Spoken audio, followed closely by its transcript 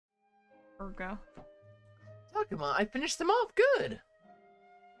Ergo. Takuma, I finished them off good.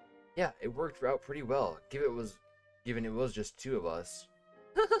 Yeah, it worked out pretty well, given it was just two of us.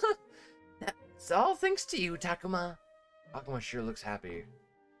 That's all thanks to you, Takuma. Takuma sure looks happy.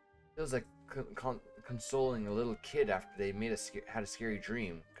 Feels like consoling a little kid after they had a scary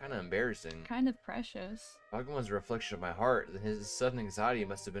dream. Kind of embarrassing. Kind of precious. Takuma's a reflection of my heart, and his sudden anxiety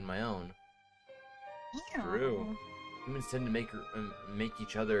must have been my own. True. Humans tend to make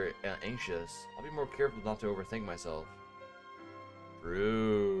each other anxious. I'll be more careful not to overthink myself.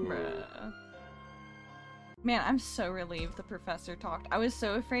 True. Bruh. Man, I'm so relieved the professor talked. I was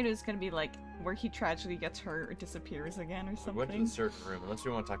so afraid it was gonna be like where he tragically gets hurt or disappears again or something. We went to the certain room. Unless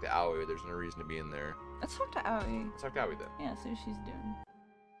we want to talk to Aoi, there's no reason to be in there. Let's talk to Aoi. Let's talk to Aoi then. Yeah, see what she's doing.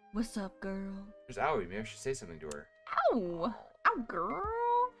 What's up, girl? There's Aoi. Maybe I should say something to her. Ow! Ow, girl!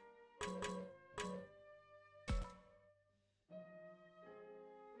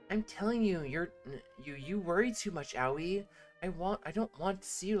 I'm telling you, you worry too much, Aoi. I don't want to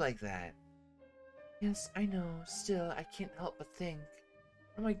see you like that. Yes, I know. Still, I can't help but think.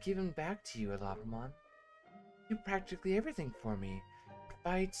 What am I giving back to you, Labramon? You do practically everything for me.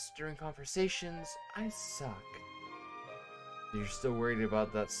 Fights, during conversations, I suck. You're still worried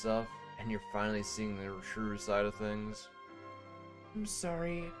about that stuff, and you're finally seeing the true side of things? I'm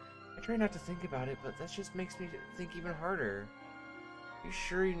sorry. I try not to think about it, but that just makes me think even harder. You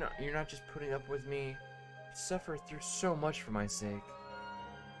sure you're not just putting up with me? You suffer through so much for my sake.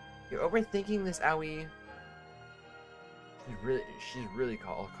 You're overthinking this, Aoi. She's really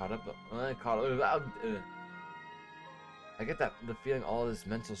caught up. I get the feeling all this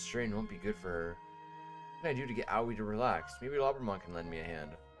mental strain won't be good for her. What can I do to get Aoi to relax? Maybe Labramon can lend me a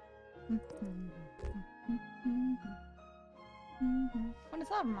hand. What does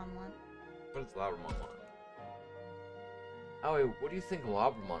Labramon want? What does Labramon want? Aoi, what do you think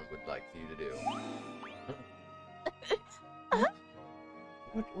Labramon would like for you to do?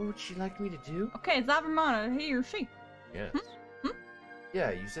 What would she like me to do? Okay, it's Labramon, he or she. Yes.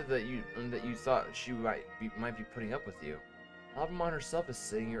 Yeah, you said that you thought she might be putting up with you. Labramon herself is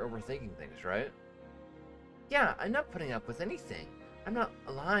saying you're overthinking things, right? Yeah, I'm not putting up with anything. I'm not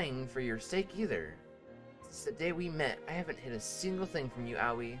lying for your sake either. Since the day we met, I haven't hid a single thing from you,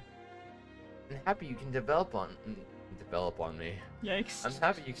 Aoi. I'm happy you can develop on me. Yikes. I'm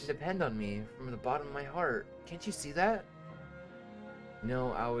happy you can depend on me from the bottom of my heart. Can't you see that?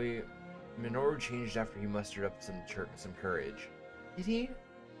 No, Aoi. Minoru changed after he mustered up some courage. Did he?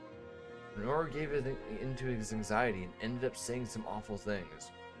 Minoru gave into his anxiety and ended up saying some awful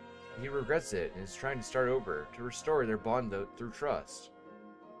things. He regrets it and is trying to start over, to restore their bond through trust.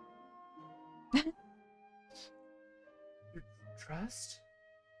 Trust?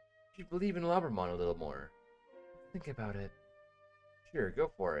 You believe in Labramon a little more. Think about it. Sure, go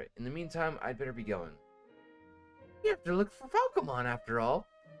for it. In the meantime, I'd better be going. You have to look for Falcomon after all.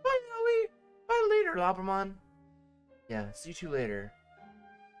 Bye, Aoi. Bye later, Labramon. Yeah, see you two later.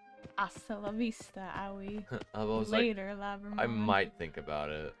 Hasta la vista, Aoi. I was Later, Labramon. I might think about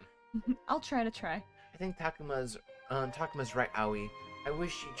it. I'll try to try. I think Takuma's right, Aoi. I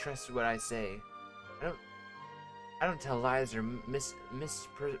wish you trusted what I say. I don't tell lies or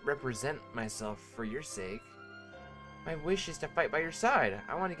misrepresent myself for your sake. My wish is to fight by your side.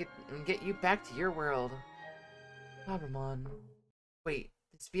 I want to get you back to your world. Labramon. Wait,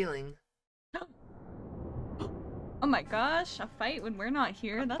 this feeling. Oh my gosh, a fight when we're not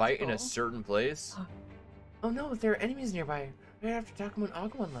here? That's Fight cool. in a certain place? Oh no, there are enemies nearby. Right after Takuma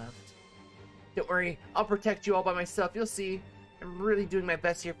and Agumon left. Don't worry, I'll protect you all by myself. You'll see. I'm really doing my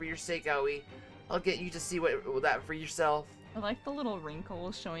best here for your sake, Aoi. I'll get you to see that for yourself. I like the little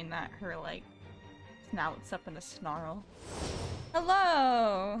wrinkle showing that her, like, snout's up in a snarl.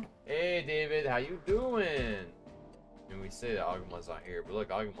 Hello! Hey, David, how you doing? And we say that Agumon's not here, but look,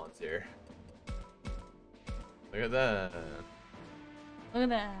 Agumon's here. Look at that. Look at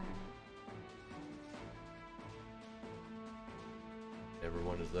that.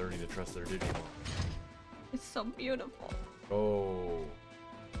 Everyone is learning to trust their Digimon. It's so beautiful. Oh.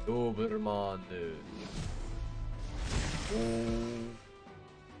 Doberman. Oh.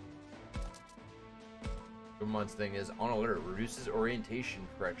 Doberman's thing is on alert. Reduces orientation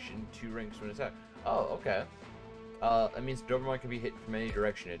correction 2 ranks when attack. Oh, okay. That means Doberman can be hit from any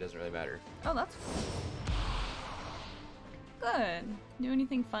direction. It doesn't really matter. Oh, that's cool. Good. Do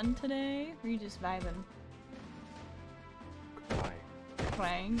anything fun today? Or are you just vibing? Cry.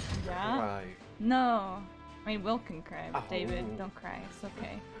 Crying? Yeah? Cry. No. I mean, Will can cry, but Ow. David, don't cry. It's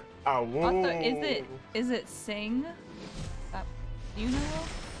okay. Ow. Also, is it sing? Do you know Will?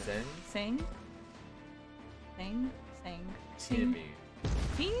 Sing? Sing? Sing? Sing. Sing me.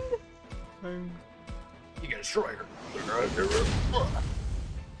 Sing? thing. You get a destroyer.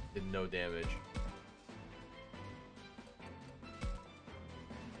 Did no damage.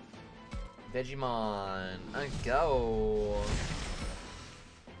 Digimon, go.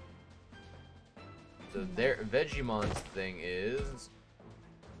 So their Vegimon's thing is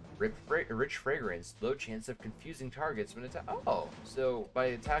rich fragrance, low chance of confusing targets when attack. Oh, so by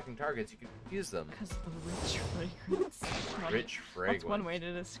attacking targets, you can confuse them. Because of rich fragrance. Rich fragrance. That's one way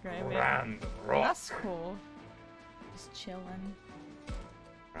to describe it. Grand rock. That's cool. Just chilling.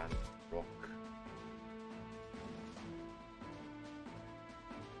 Grand rock.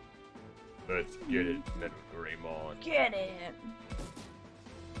 Let's get it, Metal Greymon. Get it!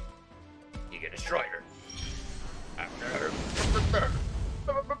 You get a destroyer.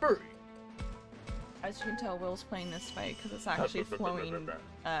 As you can tell, Will's playing this fight because it's actually flowing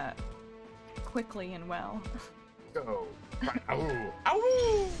quickly and well. Go. Ow!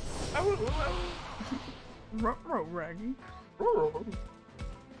 Ow! Ow! Raggy. Oh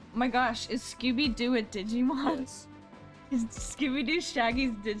my gosh, is Scooby-Doo a Digimon? Yes. Is Scooby-Doo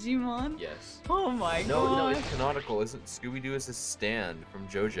Shaggy's Digimon? Yes. Oh my god. No, it's canonical. Isn't Scooby-Doo is a stand from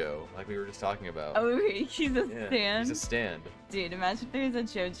JoJo, like we were just talking about. Oh, he's a stand? He's a stand. Dude, imagine if there was a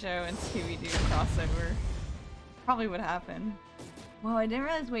JoJo and Scooby-Doo crossover. Probably would happen. Whoa, I didn't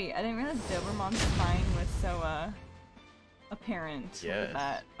realize Doberman's spine was so, apparent. Yes. With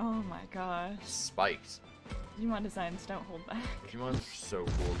that. Oh my gosh. Spiked. Digimon designs don't hold back. Digimon's are so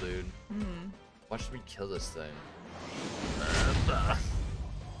cool, dude. Hmm. Watch me kill this thing. I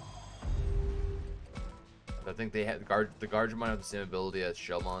think they have the Guardiamon have the same ability as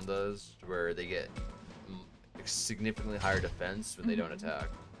Shellmon does, where they get significantly higher defense when they don't attack.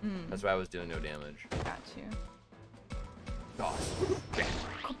 That's why I was doing no damage. Got you. Toss.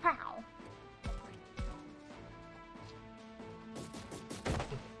 Kapow!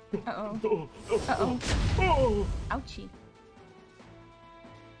 Uh-oh. Uh-oh. Ouchie.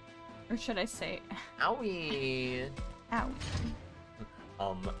 Or should I say... Owie. Ouch.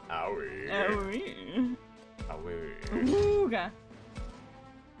 Owie. Owie. Owie. Ooga.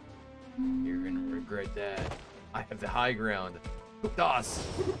 You're gonna regret that. I have the high ground. Toss.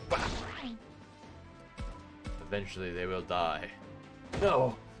 Eventually they will die.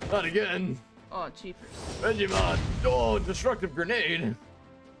 No, not again. Oh, jeepers. Digimon. Oh, destructive grenade.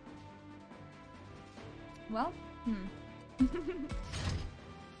 Well,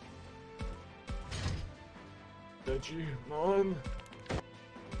 Digimon.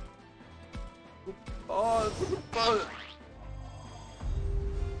 Oh,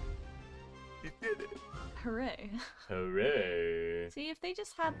 you did it. hooray. Hooray. See, if they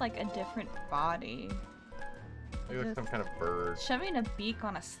just had, like, a different body. Maybe like some kind of bird. Shoving a beak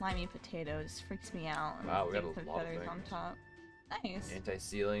on a slimy potato just freaks me out. And Wow, we got with a the lot of feathers on things. top. Nice.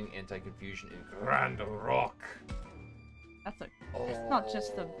 Anti-sealing, anti-confusion, and Grand Rock. That's a. It's not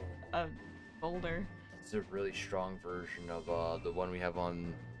just a boulder. It's a really strong version of the one we have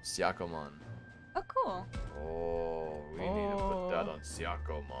on Syakomon. Oh, cool. Oh, we need to put that on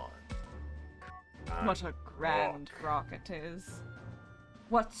Syakomon. What a grand rock it is.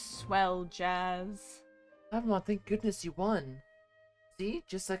 What swell jazz. Lavamon, thank goodness you won. See,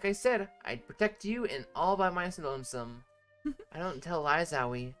 just like I said, I'd protect you and all by my lonesome. I don't tell lies,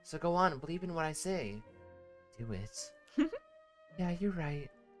 Owie, so go on and believe in what I say. Do it. Yeah, you're right.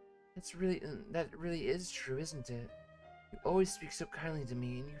 That really is true, isn't it? You always speak so kindly to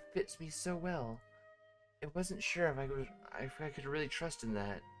me, and you fit me so well. I wasn't sure if I could really trust in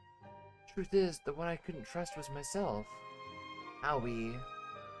that. Truth is, the one I couldn't trust was myself. Owie.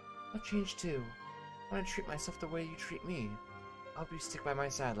 I'll change too. I want to treat myself the way you treat me. I hope you stick by my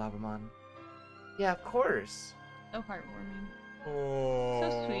side, Lavamon. Yeah, of course. So heartwarming. Oh.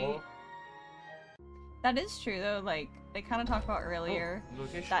 So sweet. That is true though, like, they kind of talked about earlier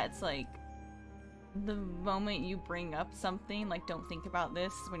that it's like, the moment you bring up something, like, don't think about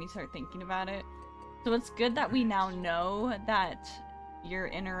this is when you start thinking about it. So it's good that we now know that your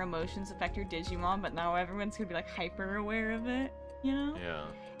inner emotions affect your Digimon, but now everyone's gonna be like hyper aware of it, you know? Yeah.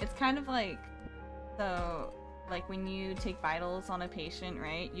 It's kind of like, so, like when you take vitals on a patient,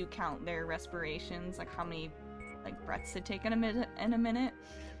 right? You count their respirations, like how many like breaths they take in a minute.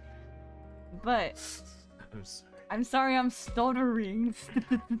 But I'm sorry I'm stuttering.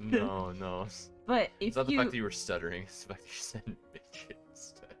 No. But if it's not the fact that you were stuttering, it's the fact that you said midget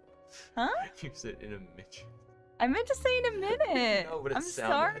instead. Huh? You said in a midget. I meant to say in a minute. No, but it I'm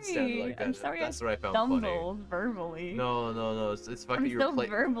sounded sorry. like that. I'm sorry. That's what I found stumbled funny. verbally. No. It's the fact I'm that you so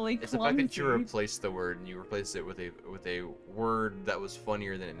verbally It's the fact that you clumsy. replaced the word and you replaced it with a word that was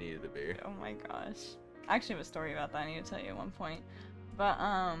funnier than it needed to be. Oh my gosh. I actually have a story about that I need to tell you at one point. But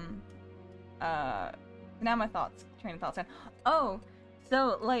now my train of thoughts gone. Oh,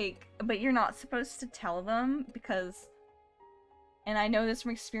 so like, but you're not supposed to tell them because, and I know this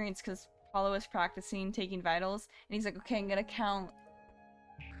from experience because Paulo was practicing taking vitals, and he's like, okay, I'm gonna count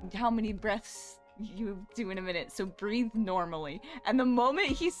how many breaths you do in a minute, so breathe normally. And the moment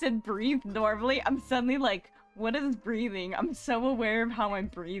he said breathe normally, I'm suddenly like, what is breathing? I'm so aware of how I'm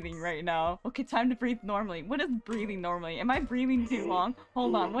breathing right now. Okay, time to breathe normally. What is breathing normally? Am I breathing too long?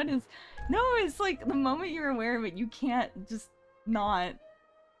 Hold on, what is... No, it's like the moment you're aware of it, you can't just not...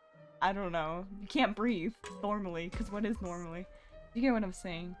 I don't know. You can't breathe normally, because what is normally? You get what I'm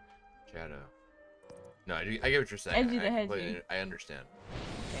saying? Shadow. No, I get what you're saying. Edgy to hedgy. I understand.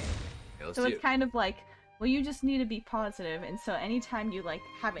 Okay, so it's kind of like, well, you just need to be positive, and so anytime you like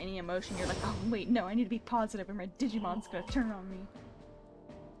have any emotion, you're like, oh wait, no, I need to be positive, or my Digimon's gonna turn on me.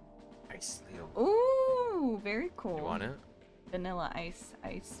 Ice Leo. Ooh, very cool. You want it? Vanilla ice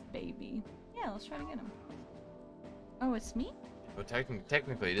baby. Yeah, let's try to get him. Oh, it's me? Well,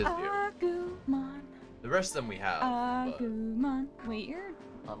 technically it is you. Agumon. The rest of them we have. Agumon. Wait, your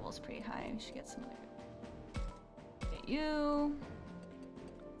level's pretty high. We should get some other. Get you.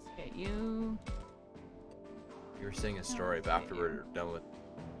 Let's get you. You were saying a story, but after we're done with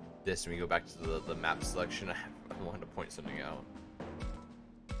this and we go back to the map selection, I wanted to point something out.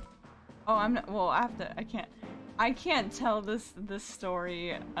 Oh, I'm not. Well, I can't tell this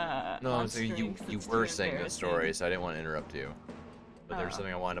story. No, I'm saying you were saying a story, so I didn't want to interrupt you. But there's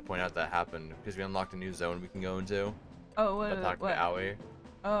something I wanted to point out that happened because we unlocked a new zone we can go into. Oh, what? Talking to Aoi.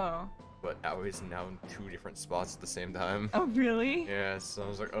 Oh. But Aoi's now in 2 different spots at the same time. Oh, really? Yeah, so I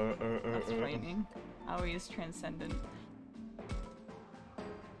was like, That's frightening. Aoi is transcendent.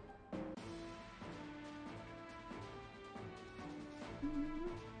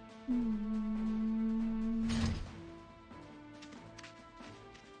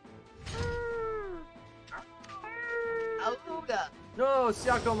 Aluga! No,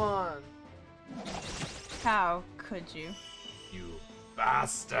 Syakomon! How could you? You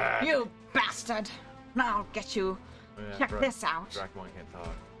bastard! You bastard! Now I'll get you. Oh, yeah, Check this out. Dracmon can't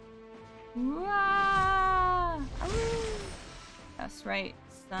talk. Wah! That's right,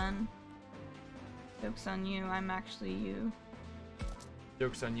 son. Joke's on you, I'm actually you.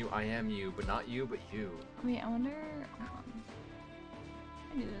 Joke's on you, I am you, but not you, but you. Wait, I wonder... Hold on.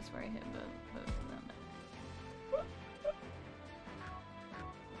 I do this where I hit both of them.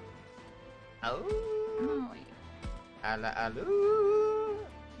 Oh, wait. Ala alu.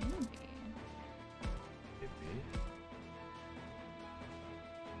 Maybe.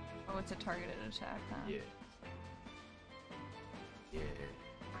 Oh, it's a targeted attack, huh? Yeah. Yeah.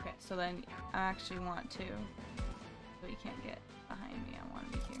 Okay, so then I actually want to. So you can't get behind me. I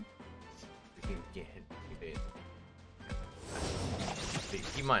want to be here. You can get hit.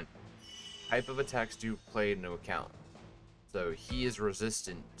 Keep in mind, type of attacks do play into account. So he is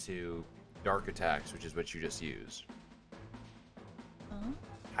resistant to dark attacks, which is what you just used.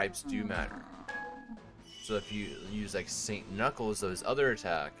 Types do matter. So if you use like Saint Knuckles, though his other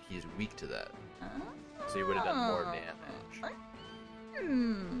attack, he's weak to that. So he would have done more damage.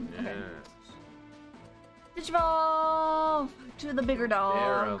 Okay. Digivolve to the bigger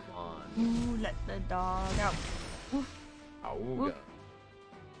dog. Ooh, let the dog out. Woof. Auga. Woof.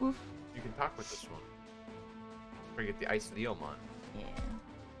 Woof. You can talk with this one. Or get the Ice Leomon. Yeah.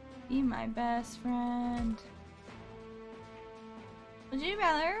 Be my best friend. Would you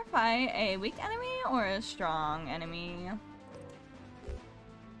rather fight a weak enemy or a strong enemy?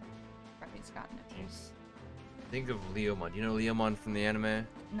 Probably got nipples. Think of Leomon. You know Leomon from the anime?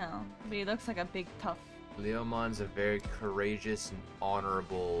 No, but he looks like a big tough. Leomon's a very courageous and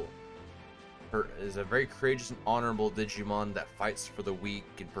honorable. Is a very courageous and honorable Digimon that fights for the weak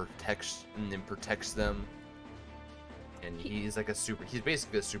and protects them. And he's like he's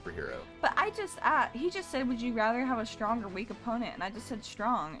basically a superhero. But he just said, would you rather have a strong or weak opponent? And I just said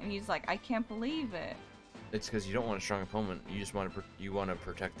strong, and he's like, I can't believe it. It's because you don't want a strong opponent. You just want to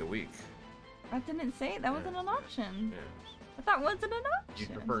protect the weak. I didn't say it. That wasn't an option. Yes. I thought it wasn't an option.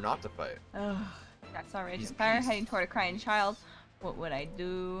 You'd prefer not to fight. Ugh. That's all right. Fire heading toward a crying child. What would I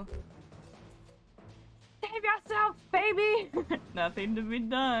do? Save yourself, baby! Nothing to be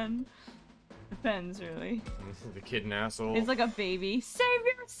done. Depends, really. The kid an asshole. He's like a baby. Save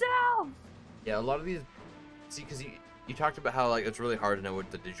yourself! Yeah, a lot of these... See, because you talked about how like it's really hard to know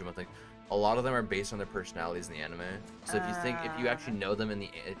what the Digimon think. A lot of them are based on their personalities in the anime. So if you actually know them in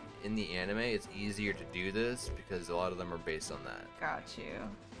the anime, it's easier to do this because a lot of them are based on that. Got you.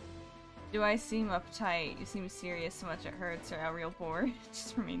 Do I seem uptight? You seem serious so much it hurts, or are real bored?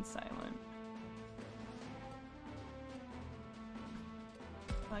 Just remain silent.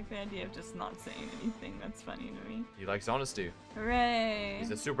 I like the idea of just not saying anything. That's funny to me. He likes honesty. Hooray!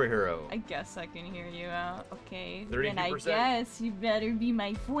 He's a superhero. I guess I can hear you out. Okay. 32%. Then I guess you better be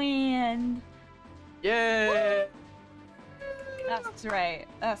my friend. Yay! That's right.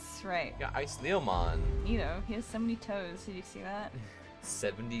 That's right. Got Ice Neomon. You know, he has so many toes. Did you see that?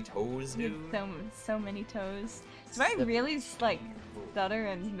 70 toes, He has dude. so many toes. Do I really like stutter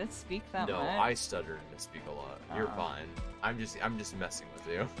and misspeak that No, much? I stutter and misspeak a lot. You're fine. I'm just messing with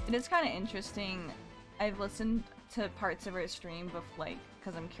you. It is kind of interesting. I've listened to parts of our stream before, like,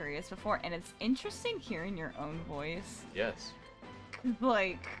 because I'm curious before, and it's interesting hearing your own voice. Yes.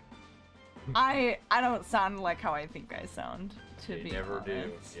 Like, I don't sound like how I think I sound. To be You never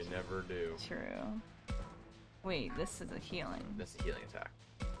honest. do. You never do. True. Wait, this is a healing. That's a healing attack.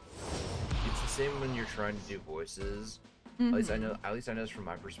 It's the same when you're trying to do voices. At least I know this from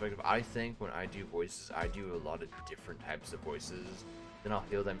my perspective. I think when I do voices, I do a lot of different types of voices. Then I'll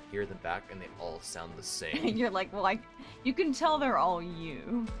hear them back, and they all sound the same. You're like, well, you can tell they're all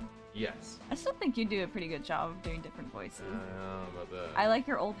you. Yes. I still think you do a pretty good job of doing different voices. I don't know about that. I like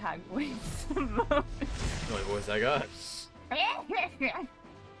your old hag voice. That's the only voice I got.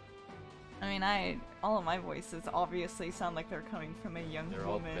 I mean, all of my voices obviously sound like they're coming from a young They're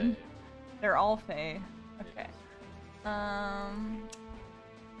all woman. fey. They're all fey. Okay.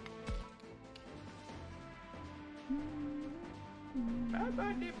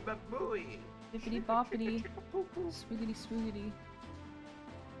 Bippity boppity. Swoogity swoogity.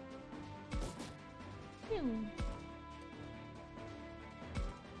 Phew.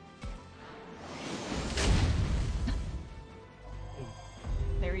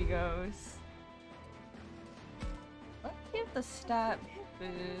 There he goes. Let's give the stat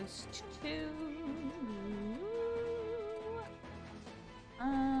boost to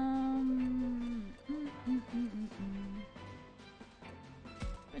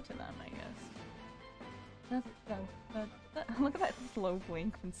Give it to them, I guess. Look at that slow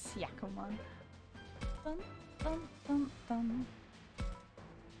blink from Syakomon. Dun, dun, dun, dun.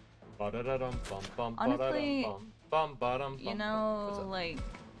 Honestly, you know, like,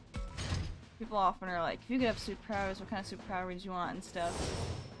 people often are like, if you could have superpowers, what kind of superpower would you want and stuff.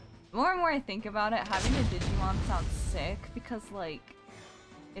 The more and more I think about it, having a Digimon sounds sick because, like,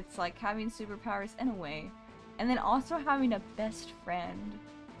 it's like having superpowers in a way, and then also having a best friend.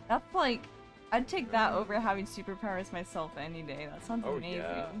 That's like, I'd take that over having superpowers myself any day. That sounds amazing.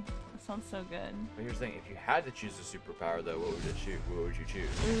 Yeah. That sounds so good. But here's the thing: if you had to choose a superpower, though, what would you choose?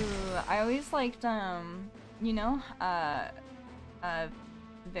 Ooh, I always liked, you know,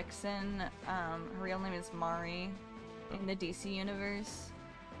 Vixen, her real name is Mari in the DC universe.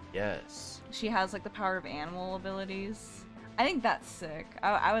 Yes. She has, like, the power of animal abilities. I think that's sick.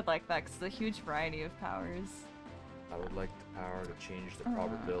 I would like that because it's a huge variety of powers. I would like the power to change the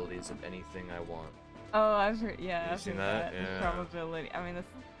probabilities of anything I want. Oh, I've heard, yeah, You I've seen heard that? The Yeah. probability. I mean,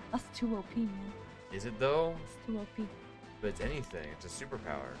 that's too OP, man. Is it though? It's too OP. But it's anything. It's a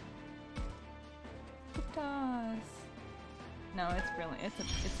superpower. It does. No, it's brilliant. It's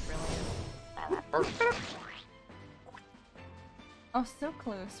brilliant. Oh, so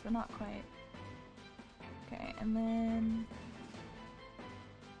close, but not quite. Okay, and then...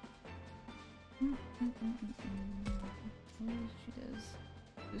 She does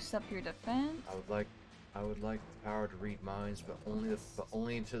boost up your defense. I would like the power to read minds, but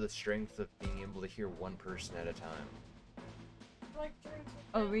only to the strength of being able to hear one person at a time.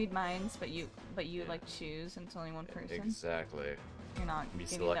 Oh, read minds, but you like choose, and it's only one person. Exactly. You're not Be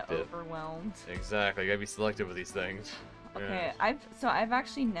getting selective. overwhelmed. Exactly. You gotta be selective with these things. Okay, Yeah. I've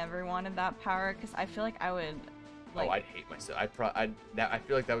actually never wanted that power because I feel like I would. Like, I'd hate myself. I feel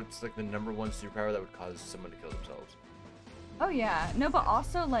like that was like the #1 superpower that would cause someone to kill themselves. Oh yeah, no, but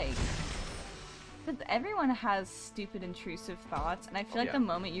also like, because everyone has stupid, intrusive thoughts, and I feel like yeah. the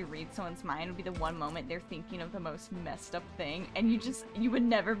moment you read someone's mind would be the one moment they're thinking of the most messed up thing, and you would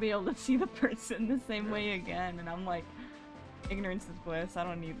never be able to see the person the same way again. And I'm like, ignorance is bliss. I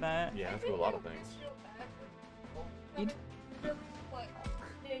don't need that. Yeah, that's a lot of things. You'd, Like,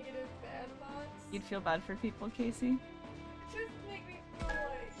 negative bad thoughts. you'd feel bad for people, Casey. Just make me feel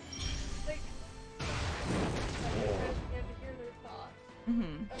like you have to hear their thoughts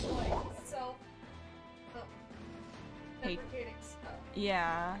Mm-hmm. of like self Hate. deprecating stuff.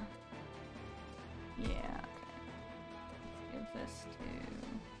 Yeah. Yeah. Okay. Let's give this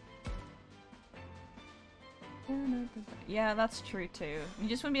to. Yeah, that's true too. You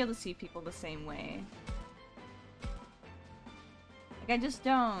just wouldn't be able to see people the same way. Like, I just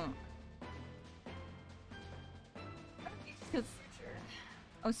don't. Cause,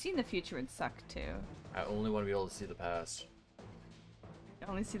 oh, seeing the future would suck too. I only want to be able to see the past. No,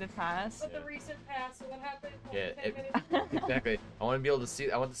 Only see the past. But the recent past, so what happened? Yeah, 10 minutes? exactly. I want to be able to see.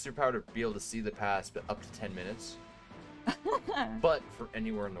 I want the superpower to be able to see the past, but up to 10 minutes. But for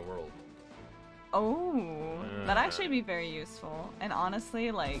anywhere in the world. Oh, that'd actually be very useful. And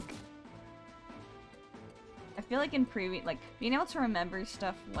honestly, like, I feel like in previous, like, being able to remember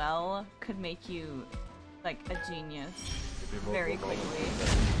stuff well could make you, like, a genius very quickly.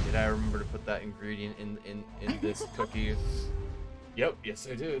 Did I remember to put that ingredient in this cookie? Yep, yes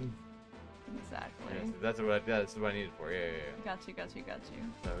I did. Exactly. Yeah, that's what I needed for. Yeah. Got you.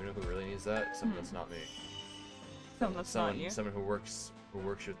 No, you know who really needs that? Someone that's not me. Someone that's not you. Someone who works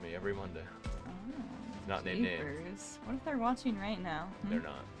with me every Monday. Oh, not named names. What if they're watching right now? They're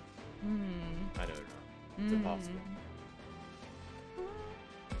not. I know they're not. It's impossible. The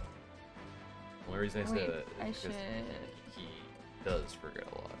only reason I say that is because he does forget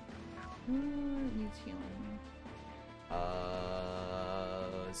a lot. Needs healing.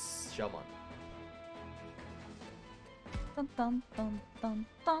 Shelmon.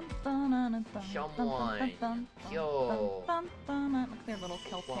 Shelmon. Yo. Look at their little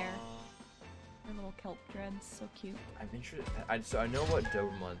kelp hair. Their little kelp dreads, so cute. I'm interested. So I know what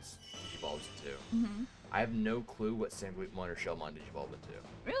Dobermans Digivolves into. I have no clue what Sanguimon or Shelmon Digivolve into.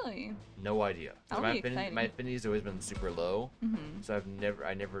 Really? No idea. My affinity's always been super low, so they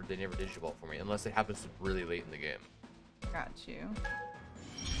never Digivolve for me unless it happens really late in the game. Got you.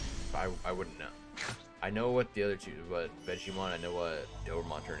 I wouldn't know. I know what the other two, but Vegemon, I know what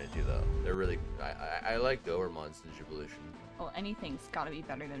Dobermon turned into though. They're really, I like Dobermon's Digivolution. Well, anything's gotta be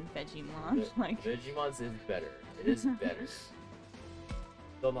better than Vegemon. Like Vegemon's is better. It is better.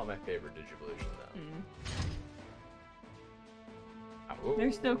 Still not my favorite Digivolution though.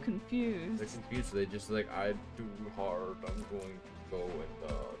 They're still confused. They're confused. So they just like, I do hard. I'm going to go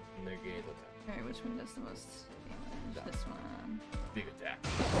and negate attack. Alright, which one does the most damage? This one. Big attack.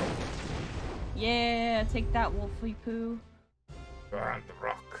 Yeah, take that, Wolfie Poo. Burn the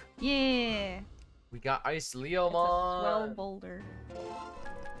rock. Yeah. We got Ice Leomon. It's a swell boulder.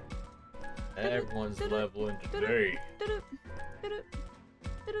 Everyone's leveling today.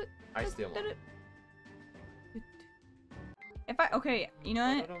 Ice Leomon. Okay, you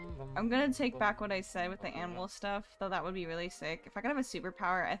know what? I'm gonna take back what I said with the animal stuff, though that would be really sick. If I could have a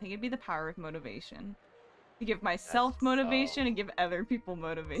superpower, I think it'd be the power of motivation. To give myself motivation and give other people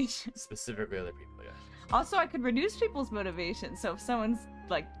motivation. Specifically other people, yeah. Also, I could reduce people's motivation, so if someone's,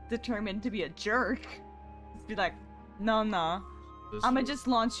 like, determined to be a jerk, just be like, no, I'ma just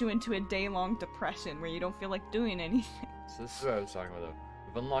launch you into a day-long depression where you don't feel like doing anything. So this is what I was talking about, though.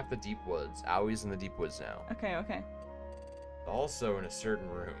 We've unlocked the Deep Woods. Aoi's in the Deep Woods now. Okay. Also in a certain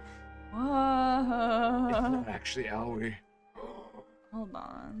room. Whoa. It's not actually Aoi. Hold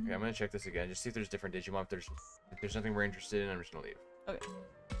on. Okay, I'm gonna check this again. Just see if there's different Digimon. If there's something we're interested in, I'm just gonna leave. Okay.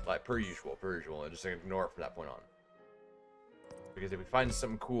 Like per usual. And just ignore it from that point on. Because if we find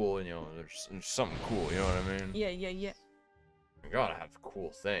something cool, and, you know, there's something cool. You know what I mean? Yeah. We gotta have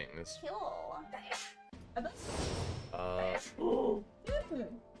cool things.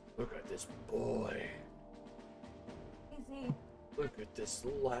 Look at this boy. Easy. Look at this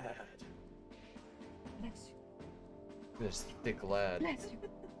lad. Next. This thick lad.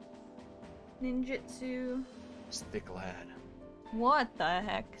 Ninjutsu. This thick lad. What the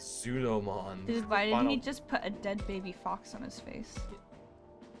heck? Pseudomon. Dude, why didn't he just put a dead baby fox on his face?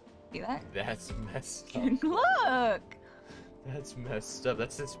 See that? That's messed up. Look! That's messed up.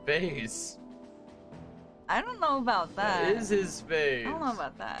 That's his face. I don't know about that. That is his face. I don't know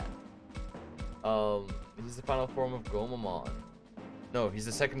about that. He's the final form of Gomamon. No, he's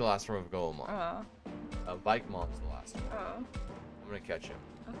the second to last form of Gomamon. Bikemon's the last one. I'm gonna catch him.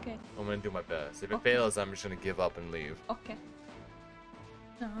 Okay. I'm gonna do my best. If it fails, I'm just gonna give up and leave. Okay.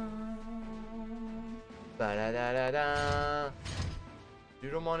 Ba-da-da-da-da.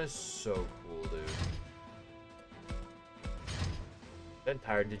 Pseudomon is so cool, dude. The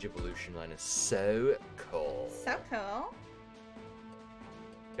entire Digivolution line is so cool. So cool.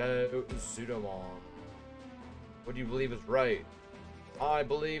 Go, Pseudomon. What do you believe is right? I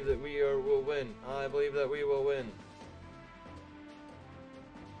believe that will win. I believe that we will win.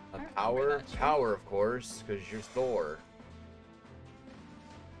 Power, of course, because you're Thor.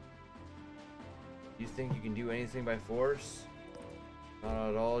 You think you can do anything by force? Not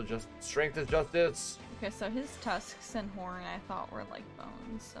at all. Just strength is justice. Okay, so his tusks and horn I thought were like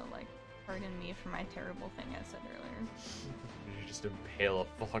bones, so like, pardon me for my terrible thing I said earlier. You just impale a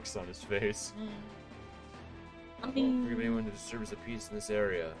fox on his face. I mean, forgive anyone who disturbs the peace in this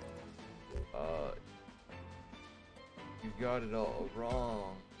area. You got it all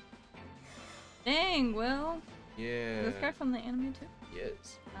wrong. Dang, Will. Yeah. Is this guy from the anime too? He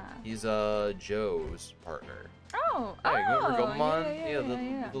is. Ah. He's Joe's partner. Oh! Hey, you remember Gomamon?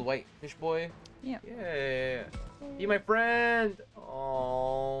 Yeah. The white fish boy? Yeah. Yeah. He my friend!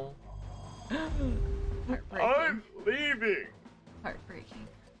 Oh. Heartbreaking. leaving! Heartbreaking.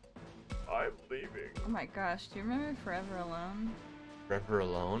 I'm leaving. Oh my gosh, do you remember Forever Alone? Forever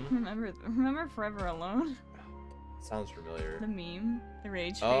alone? Remember Forever Alone? Sounds familiar. The meme? The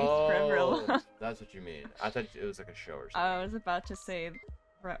rage face Oh, Forever Alone? that's what you mean. I thought it was like a show or something. I was about to say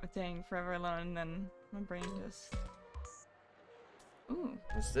dang Forever Alone and then my brain just... Ooh.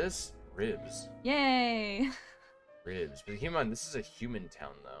 What's this? Ribs. Yay! Ribs. But keep in mind, this is a human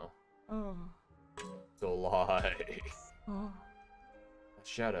town, though. Oh. It's a lie. Oh.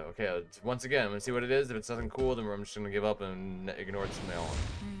 Shadow. Okay, once again, I'm gonna see what it is. If it's nothing cool, then I'm just gonna give up and ignore this from now on.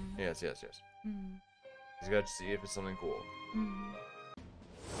 Mm. Yes. Mm. Just gotta see if it's something cool. Mm.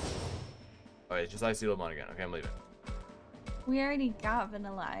 Alright, just I see Lemon again. Okay, I'm leaving. We already got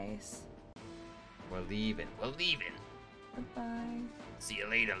Vanilla Ice. We're leaving. Goodbye. See you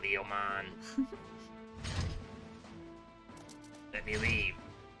later, Leomon. Let me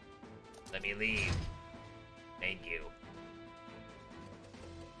leave. Thank you.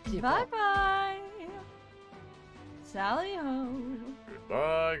 Bye bye. Sally ho.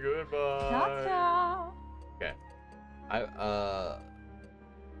 Goodbye. Ciao ciao. Okay.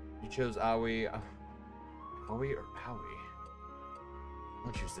 You chose Aoi. Aoi or Aoi?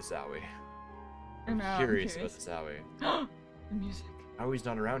 I'll choose this Aoi. I'm curious about this Aoi. The music. Aoi's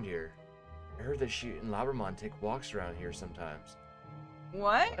not around here. I heard that she and Labramon take walks around here sometimes.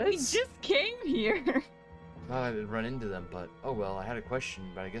 What? We just came here. I thought I'd run into them, but oh well, I had a question,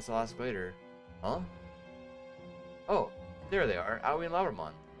 but I guess I'll ask later. Huh? Oh, there they are, Aoi and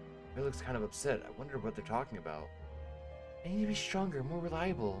Labramon. He looks kind of upset. I wonder what they're talking about. I need to be stronger, more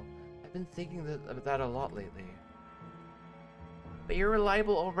reliable. I've been thinking about that a lot lately. But you're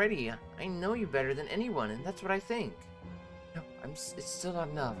reliable already. I know you better than anyone, and that's what I think. No, it's still not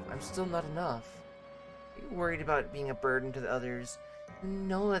enough. I'm still not enough. Are you worried about being a burden to the others?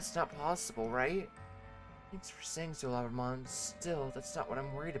 No, that's not possible, right? Thanks for saying so, Labramon. Still, that's not what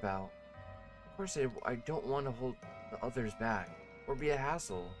I'm worried about. Of course, I don't want to hold the others back, or be a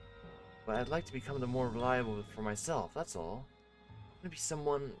hassle. But I'd like to become the more reliable for myself, that's all. I want to be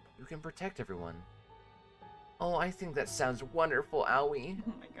someone who can protect everyone. Oh, I think that sounds wonderful, Aoi.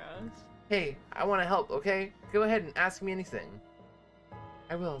 Oh my gosh. Hey, I want to help, okay? Go ahead and ask me anything.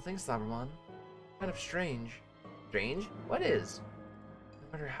 I will, thanks, Labramon. Kind of strange. Strange? What is?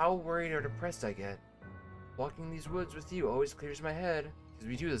 No matter how worried or depressed I get, walking these woods with you always clears my head. Because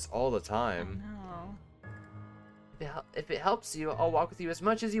we do this all the time. No. If it helps you, I'll walk with you as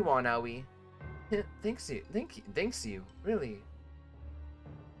much as you want, Aoi. Thanks you, really.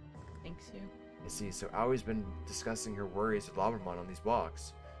 Thanks you. I see, so Aoi's been discussing her worries with Labramon on these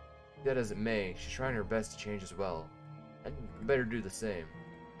walks. Be that as it may, she's trying her best to change as well. I'd better do the same.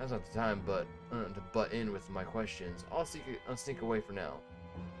 Now's not the time, but to butt in with my questions. I'll sneak away for now.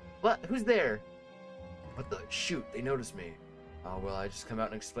 What? Who's there? What the? Shoot, they noticed me. Oh, well, I just come out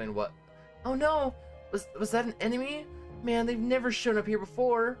and explain what... Oh no! Was that an enemy? Man, they've never shown up here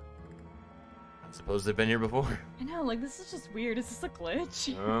before. I suppose they've been here before. I know, like, this is just weird. Is this a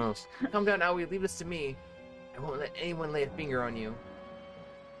glitch? Oh. Calm down, Aoi. Leave this to me. I won't let anyone lay a finger on you.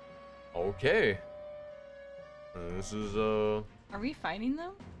 Okay. This is, Are we fighting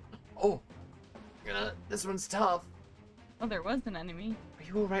them? Oh! This one's tough. Oh, there was an enemy. Are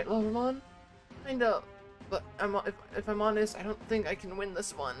you alright, Labramon? Kinda. But if I'm honest, I don't think I can win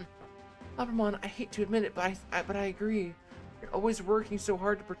this one. Labramon, I hate to admit it, but I agree. You're always working so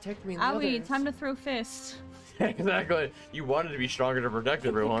hard to protect me and the Aoi, others. time to throw fists. Exactly. You wanted to be stronger to protect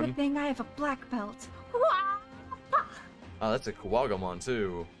everyone. Good thing I have a black belt. Oh, that's a Kuwagamon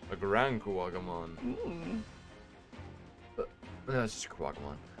too. A Grand Kuwagamon. Ooh. But no, it's just a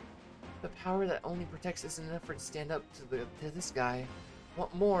Kuwagamon. The power that only protects isn't enough for it to stand up to this guy. I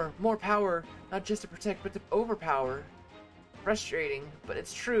want more power, not just to protect, but to overpower. Frustrating, but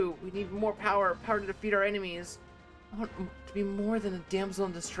it's true. We need more power to defeat our enemies. I want to be more than a damsel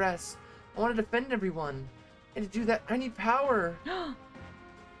in distress. I want to defend everyone, and to do that, I need power.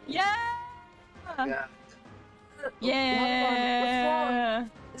 Yeah! Yeah. Yeah! What's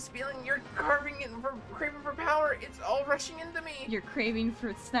wrong? This feeling you're craving for power, it's all rushing into me. You're craving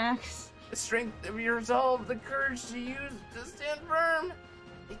for snacks. The strength of your resolve, the courage to use to stand firm.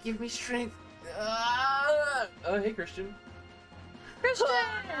 They give me strength. Hey, Christian. Christian!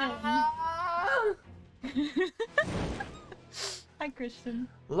 Hi, Christian.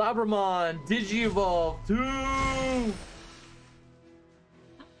 Labramon, Digivolve 2!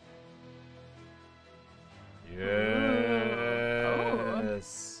 Yeah!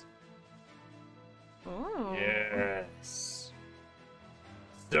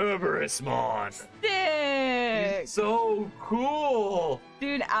 Cerberusmon! Sick! He's so cool!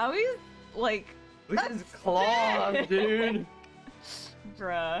 Dude, Owie's like... Look at his claws, dude!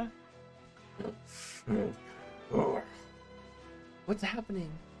 Bruh. What's happening?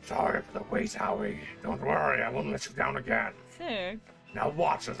 Sorry for the wait, Howie. Don't worry, I won't let you down again. Sick. Now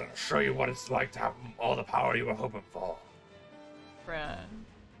watch as I'll show you what it's like to have all the power you were hoping for. Bruh.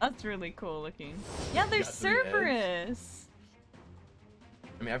 That's really cool looking. Yeah, there's got 3 heads. Cerberus.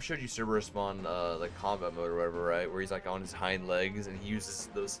 I mean, I've showed you Cerberusmon, like combat mode or whatever, right? Where he's like on his hind legs and he uses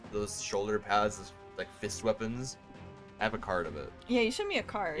those shoulder pads as like fist weapons. I have a card of it. Yeah, you showed me a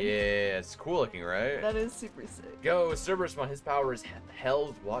card. Yeah, it's cool looking, right? That is super sick. Go, Cerberusmon. His power is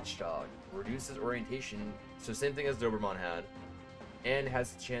Hell's Watchdog. Reduces orientation, so same thing as Dobermon had. And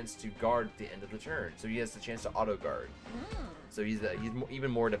has the chance to guard at the end of the turn. So he has the chance to auto guard. So he's even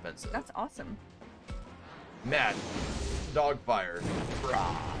more defensive. That's awesome. Mad. Dogfire.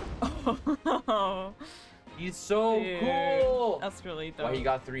 Oh, He's so dude. cool. That's really dope. Why he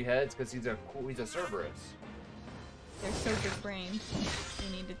got 3 heads? Because he's a Cerberus. They're so good brained.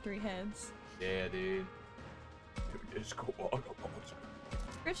 They needed 3 heads. Yeah, dude. It's cool.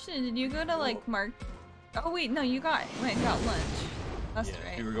 Christian, did you go to like Mark? Oh wait, no, you went and got lunch. That's Yeah,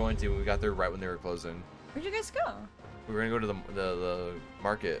 right. we were going to. We got there right when they were closing. Where'd you guys go? We were gonna go to the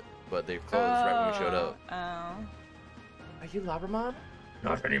market, but they closed right when we showed up. Oh. Are you Labramon?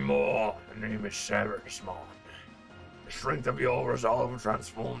 Not anymore. The name is Cerberusmon. The strength of your resolve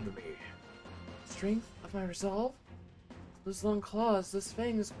transformed me. Strength of my resolve? Those long claws, those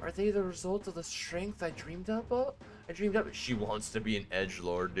fangs, are they the result of the strength I dreamed up? She wants to be an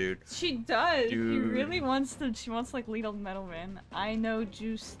edgelord, dude. She does. She Dude. really wants to. She wants like Little Metalman. I know,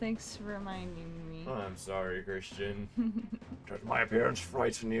 Juice. Thanks for reminding me. Oh, I'm sorry, Christian. Does my appearance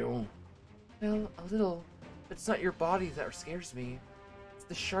frighten you? Well, a little. But it's not your body that scares me. It's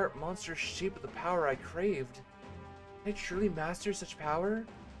the sharp, monstrous shape of the power I craved. Can I truly master such power?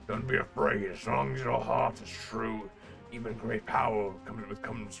 Don't be afraid. As long as your heart is true, even great power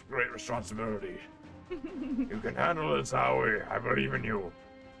comes great responsibility. You can handle this, Howie. I believe in you.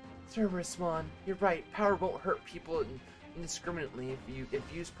 Cerberusmon, you're right. Power won't hurt people indiscriminately if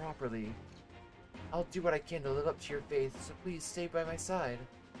used properly. I'll do what I can to live up to your faith, so please stay by my side.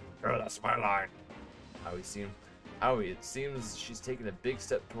 Sure, that's my line. Howie, it seems she's taken a big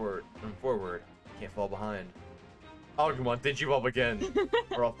step forward. Can't fall behind. Oh, come on, Digivolve again,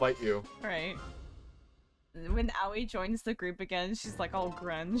 or I'll fight you. Right. When Aoi joins the group again, she's like all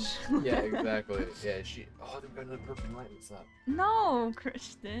grunge. Yeah, exactly. Yeah, oh, they've got another perfect light. What's up? No,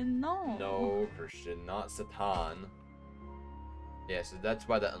 Christian, no. No, Christian, not Satan. Yeah, so that's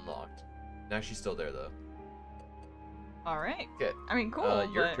why that unlocked. Now she's still there, though. Alright. Okay. I mean,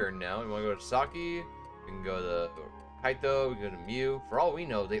 cool, Your but... turn now. You want to go to Saki? We can go to Kaito. We can go to Mew. For all we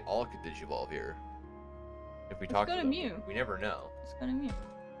know, they all could Digivolve here. If we talk go to them. Mew. We never know. Let's go to Mew.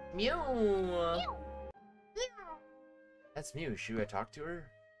 Mew! That's Mew. Should I talk to her?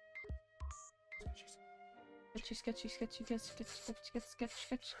 Sketcha.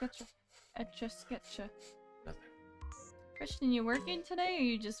 Nothing. Christian, you working today, or are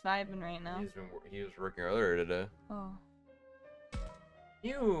you just vibing right now? He was working earlier today. Oh.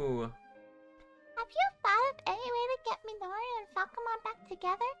 Mew! Have you thought of any way to get Minori and Falcomon back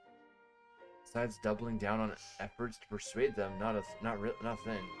together? Besides doubling down on efforts to persuade them, not a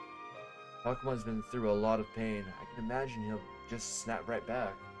thing. Falcomon's been through a lot of pain. I can imagine he'll just snap right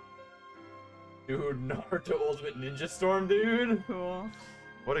back. Dude, Naruto Ultimate Ninja Storm, dude! Cool.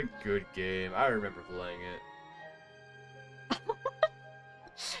 What a good game. I remember playing it.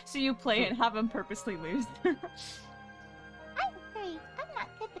 So you play it and have him purposely lose. I agree. I'm not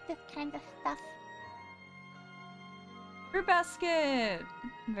good with this kind of stuff. Fruit basket!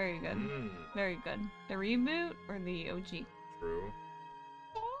 Very good. Very good. The reboot or the OG? True.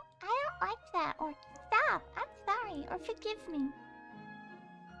 I don't like that. Or stop. I'm sorry. Or forgive me.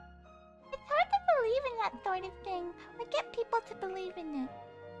 It's hard to believe in that sort of thing. Or get people to believe in it.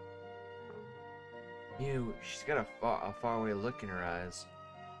 Mew, she's got a faraway look in her eyes.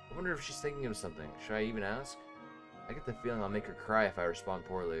 I wonder if she's thinking of something. Should I even ask? I get the feeling I'll make her cry if I respond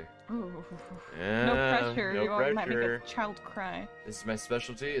poorly. Ooh. Yeah, No pressure. no You pressure. might make a child cry. This is my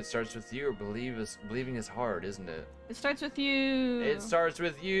specialty. It starts with you. Believing is hard, isn't it? It starts with you. It starts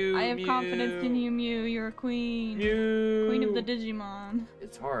with you, I have Mew. confidence in you, Mew. You're a queen. Mew. Queen of the Digimon.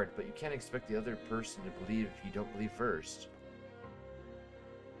 It's hard, but you can't expect the other person to believe if you don't believe first.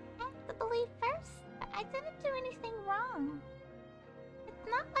 I have to believe first. I didn't do anything wrong. It's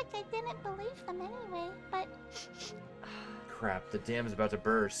not like I didn't believe them anyway, but... crap, the dam is about to I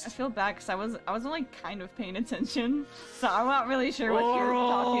burst. feel bad because I was only kind of paying attention, so I'm not really sure what you're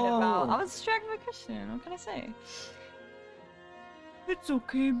talking about. I was distracted by Christian. What can I say? It's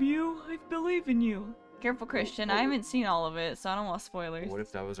okay, Mew. I believe in you. Careful, Christian. I haven't seen all of it, so I don't want spoilers. What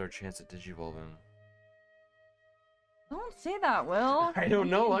if that was our chance at Digivolving? Don't say that, Will. I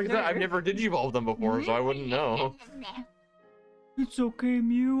don't know, like that. I've never Digivolved them before, so I wouldn't know. It's okay,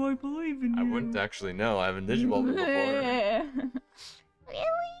 Mew. I believe in you. I wouldn't actually know. I haven't Digivolved it before. Really?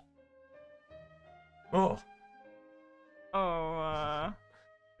 Oh, Oh,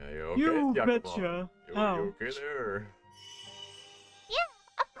 Yeah, you okay? You Yeah, betcha. come on. You Ow. okay there?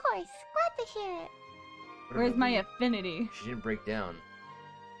 Yeah, of course. Glad to hear it. where's my affinity? She didn't break down.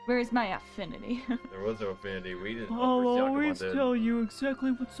 Where's my affinity? There was no affinity. We didn't. I'll Yakumon always did. tell you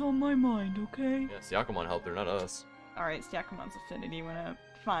exactly what's on my mind, okay? Yes, Yakumon helped her, not us. Alright, Yakumon's affinity went up.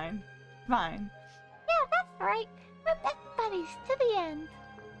 Fine. Fine. Yeah, that's right. We're best buddies to the end.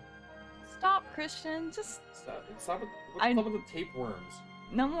 Stop, Christian. Just Stop I- with the tapeworms.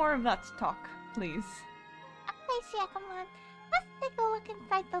 no more of that talk, please. Okay, Shakamon. Let's take a look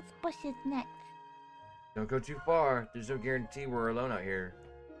inside those bushes next. Don't go too far. There's no guarantee we're alone out here.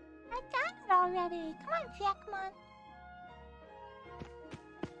 I got it already. Come on, Shakamon.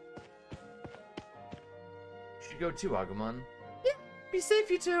 You should go too, Agumon. Yeah, be safe,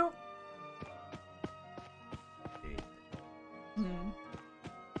 you two. Hmm.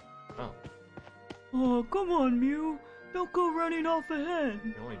 Oh, Oh, come on, Mew. Don't go running off ahead.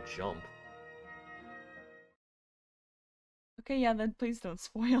 you can only jump. Okay, yeah, then please don't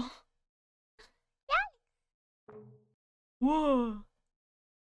spoil. Whoa.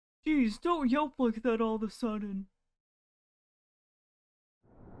 Jeez, don't yelp like that all of a sudden.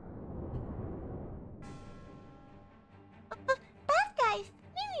 Bad guys,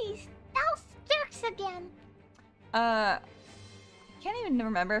 Mewies, those jerks again. I can't even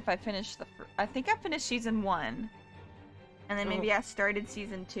remember if I finished I think I finished season 1. And then maybe I started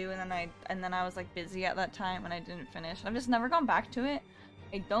season 2 and then I was like busy at that time and I didn't finish. I've just never gone back to it.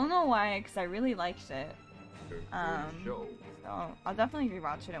 I don't know why, because I really liked it. So I'll definitely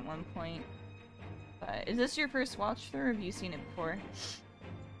rewatch it at one point. But is this your first watch through, or have you seen it before?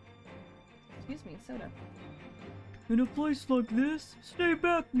 Excuse me, soda. In a place like this, stay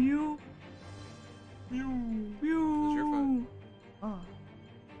back, Mew. Mew. Mew. It's your phone. Oh.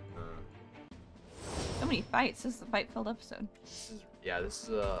 So many fights. This is a fight-filled episode. This is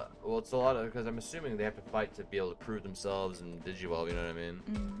well, it's a lot of, because I'm assuming they have to fight to be able to prove themselves and Digivolve, you know what I mean?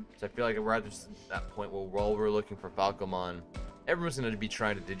 Mm. So I feel like we're at that point where while we're looking for Falcomon, everyone's going to be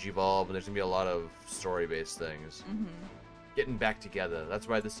trying to Digivolve, and there's going to be a lot of story-based things. Mm-hmm. Getting back together. That's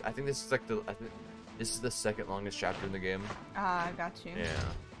why I think this is like this is the second longest chapter in the game. Ah, I got you. Yeah.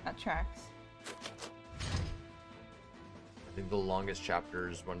 That tracks. I think the longest chapter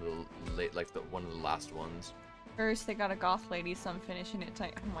is one of the one of the last ones. First, they got a goth lady, so I'm finishing it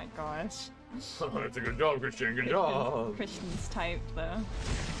tight. Oh my gosh. that's a good job, Christian. Good job. Christian's type, though.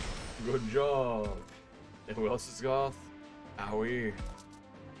 Good job. And who else is goth? Owie.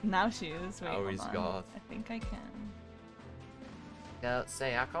 Now she is. Wait, hold Awie's on. goth. I think I can. Go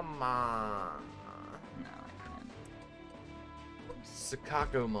say, come on. No, I can't.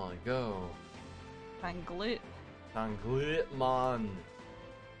 Sakakomon, go. Find Glit. Tanglitmon. I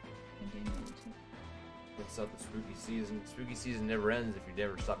didn't need to. It's up the spooky season. Spooky season never ends if you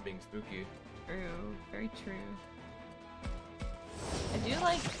never stop being spooky. True. Very true. I do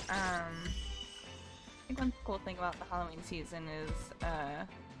like, I think one cool thing about the Halloween season is,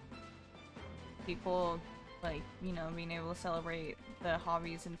 people, like, you know, being able to celebrate the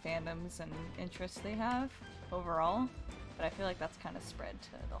hobbies and fandoms and interests they have overall. But I feel like that's kind of spread to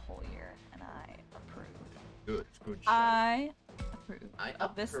the whole year, and I approve. Good, good shit. I approve. I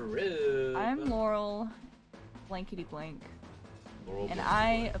of this. approve. I'm Laurel blankety blank, Laurel and Blank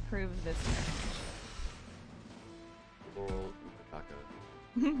I Blank. approve of this Laurel Ukataka.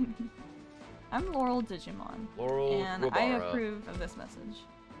 message. I'm Laurel Digimon, Laurel and I Guevara. approve of this message.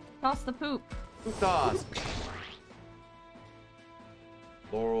 Toss the poop. Utas.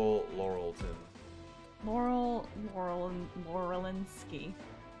 Laurelton. Laurelinsky.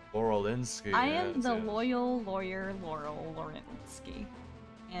 Laurelinsky. I am that's the it. loyal lawyer Laurel Lorinsky,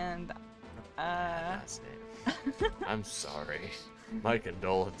 and Last name. I'm sorry. My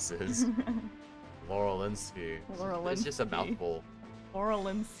condolences. Laurelinsky. It's just a Laurelinsky. mouthful.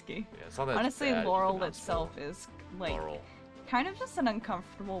 Laurelinsky. Yeah, it's not that Honestly, bad, Laurel it's a itself mouthful. is like Laurel. kind of just an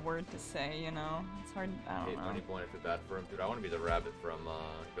uncomfortable word to say, you know? It's hard, I Hey, don't Bunny know. Boy, I feel bad for him, dude. I want to be the rabbit from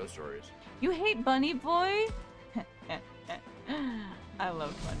Ghost Stories. You hate Bunny Boy? I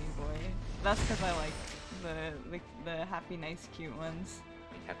love Bunny Boy. That's because I like the happy, nice, cute ones.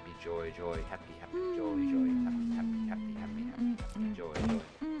 Happy, joy, joy, happy, happy, joy, joy, happy, happy, happy, happy, happy, happy, joy, joy.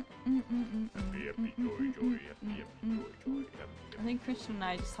 Happy, happy, joy, joy, happy, happy, joy, joy, happy. I think Christian and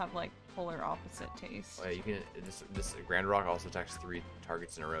I just have like polar opposite tastes. Oh, yeah, you can. This Grand Rock also attacks 3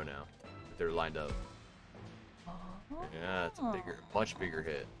 targets in a row now. If they're lined up. Oh. Yeah, it's a much bigger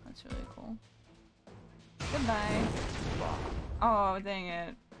hit. That's really cool. Goodbye. Wow. Oh, dang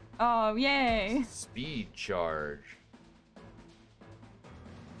it. Oh, yay! Speed charge.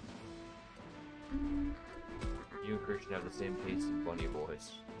 You and Christian have the same taste in Bunny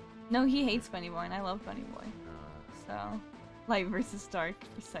Boys. No, he hates Bunny Boy, and I love Bunny Boy. So, light versus dark,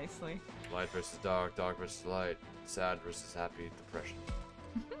 precisely. Light versus dark, dark versus light, sad versus happy, depression.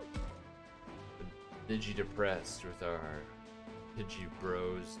 The Digi-depressed with our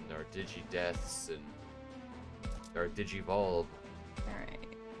Digi-bros and our Digi-deaths and our Digivolve. Alright.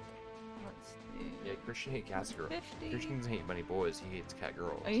 Let's do... Yeah, Christian hates cat girls. 50. Christian doesn't hate bunny boys, he hates cat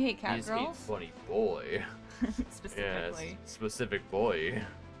girls. Oh, you hate cat he just girls? hates bunny boy. Specifically. Yeah, specific boy.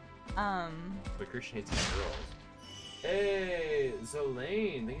 But Christian hates cat girls. Hey,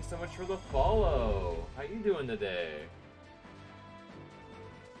 Zolane, thank you so much for the follow. How you doing today?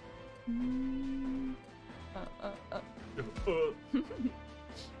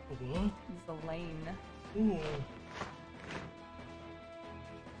 What? Zalane. Ooh.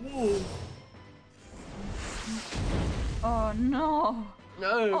 Ooh. Oh no!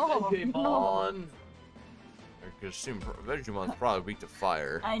 No, Oh, Digimon! I could assume Digimon's probably weak to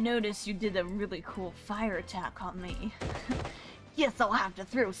fire. I noticed you did a really cool fire attack on me. Guess I'll have to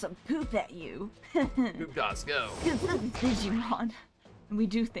throw some poop at you. Poop gods, go! Cause this is Digimon. And we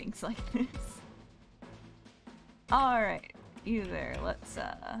do things like this. Alright. Let's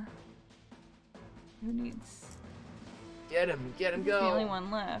who needs Get him, the go! only one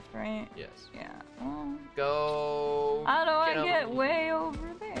left, right? Yes. Yeah. Well, Go! how do I him. get way over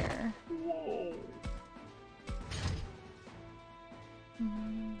there? Whoa.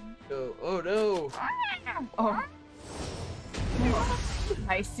 Go. Oh no! Oh.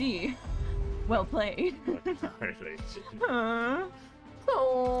 I see. Well played. Huh?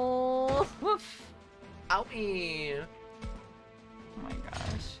 Oh! Woof. Owie! Oh my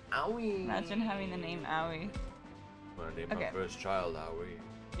gosh. Owie! Imagine having the name Owie. I'm gonna name Okay. my first child Owie.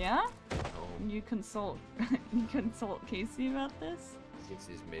 Yeah? Oh, You consult Casey about this?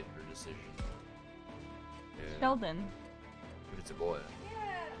 Casey's made her decision. Yeah. Sheldon. If it's a boy. Yeah,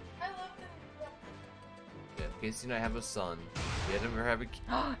 I love them. Yeah, if Casey and I have a son, if he doesn't ever have a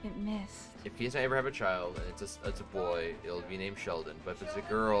It missed. if Casey and I ever have a child and it's a boy, it'll be named Sheldon. But if it's a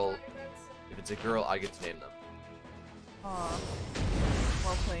girl, I get to name them. Aw.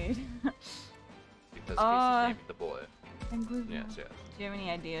 Well played. Because Casey's naming the boy. Yes. Yes, yes. Do you have any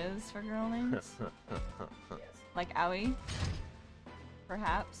ideas for girl names? Like Owie?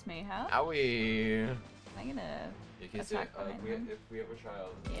 Perhaps, mayhap? Owie! Negative. Yeah, Casey, Attack behind him. if we have a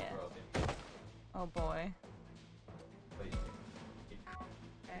child, Yeah. we're all named. Oh boy. But Okay.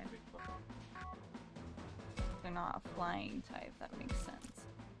 They're not a flying type, that makes sense.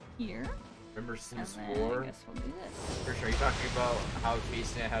 Here. Remember And Sims then 4? I guess we'll do this. For sure, are you talking about how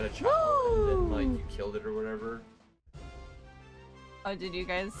Casey and I had a child and then like you killed it or whatever? Oh, did you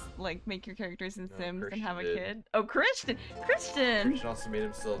guys like make your characters in No, Sims and Christian have a did. kid? Oh, Christian! Christian! Christian also made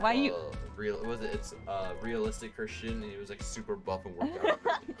himself Why you- real. What was it? It's realistic Christian, and he was like super buff and worked out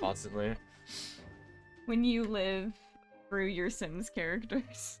constantly. When you live through your Sims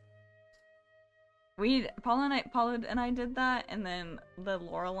characters. Paula and I did that, and then the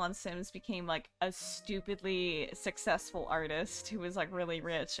Laurel on Sims became like a stupidly successful artist who was like really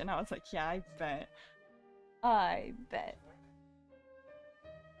rich, and I was like, yeah, I bet. I bet.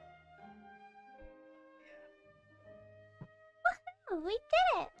 Woohoo, we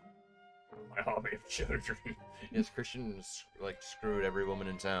did it! My hobby of children. Yes, Christian like screwed every woman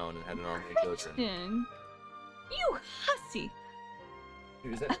in town and had an army of children. Christian! You hussy!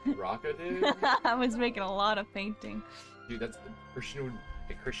 Dude, is that Raka, dude? I was making a lot of painting. Dude, that's Christian.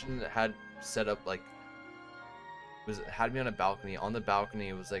 Christian had set up like had me on a balcony. On the balcony,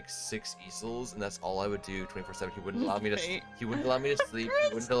 it was like 6 easels, and that's all I would do 24/7. He wouldn't allow me to. Right. He wouldn't allow me to sleep.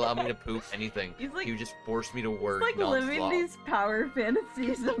 He wouldn't allow me to poop anything. He's like- he would just force me to work. Like living nonstop. these power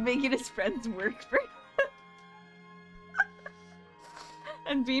fantasies of making his friends work for him.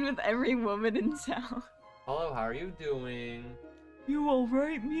 And being with every woman in town. Hello, how are you doing? You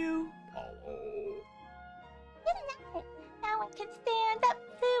alright, Mew? Oh. Good night. No one can stand up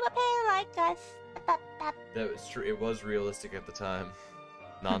to a pair like us. That was true. It was realistic at the time.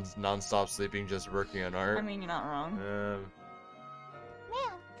 Non-stop sleeping, just working on art. I mean, you're not wrong. Man,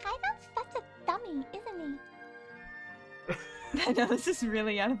 Kaido's such a dummy, isn't he? I know this is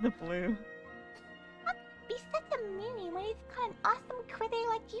really out of the blue. Be such a meanie when he's got an awesome critter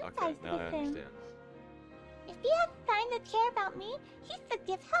like you guys now I with him. understand. If he has time to care about me, he should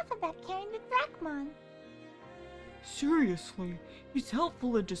give half of that caring to Drachmon. Seriously, he's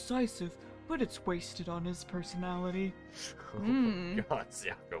helpful and decisive, but it's wasted on his personality. Oh Mm. my god,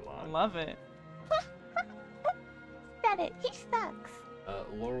 Yakumon. Love it. Said it, he sucks.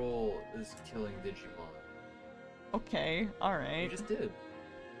 Laurel is killing Digimon. Okay, You alright. just did.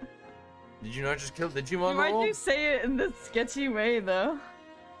 Did you not just kill Digimon, Why'd Laurel? you say it in this sketchy way, though?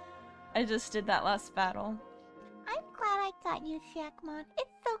 I just did that last battle. I'm glad I got you, Shackmon.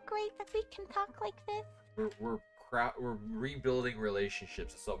 It's so great that we can talk like this. We're rebuilding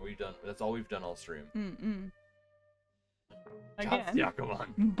relationships. That's all we've done. That's all we've done all stream. Mm-mm. God, Again.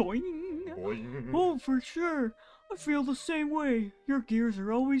 Yakumon. Boing. Boing. Oh, for sure. I feel the same way. Your gears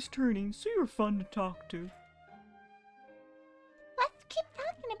are always turning, so you're fun to talk to. Let's keep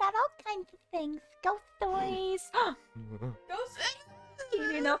talking about all kinds of things. Ghost stories. Ghost.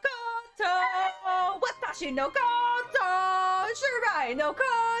 君のこと私のこと将来のこ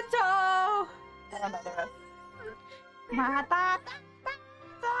と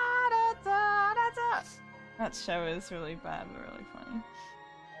That show is really bad but really funny.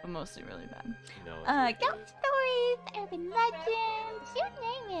 But mostly really bad. No, Ghost stories, urban legends, you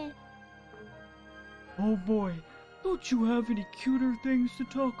name it. Oh boy, don't you have any cuter things to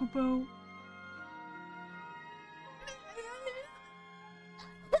talk about?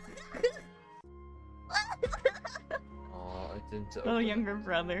 Oh, it didn't. Little open. younger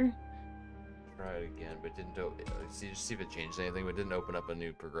brother. Try it again, but it didn't. See if it changed anything, but it didn't open up a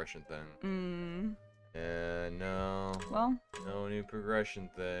new progression thing. No. Well, No new progression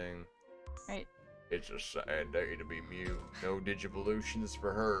thing. right. It's a sad day to be Mew. No Digivolutions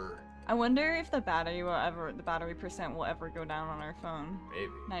for her. I wonder if the battery percent will ever go down on our phone.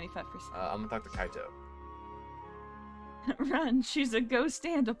 Maybe. 95%. I'm gonna talk to Kaito. Run, she's a ghost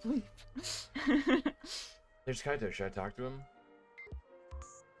and a bleep. There's Kaito. Should I talk to him?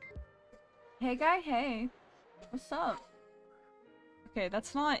 Hey guy, hey. What's up? Okay,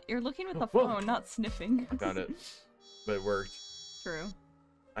 that's not. You're looking with the Whoa. phone, not sniffing. I found it, but it worked. True.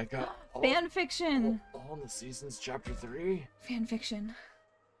 I got all, Fan fiction! all in the seasons, chapter 3. Fan fiction.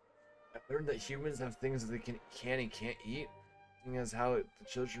 I learned that humans have things that they can and can't eat. Seeing as how the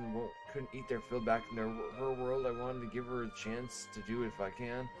children couldn't eat their fill back in her world, I wanted to give her a chance to do it if I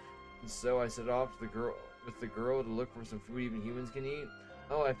can. And so I set off to with the girl to look for some food even humans can eat.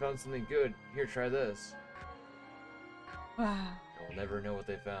 Oh, I found something good. Here, try this. Wow. I'll never know what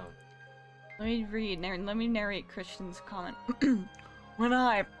they found. Let me read. Let me narrate Christian's comment. When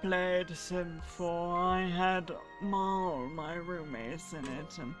I played Sim 4, I had all my roommates in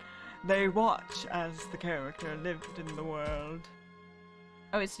it, and they watch as the character lived in the world.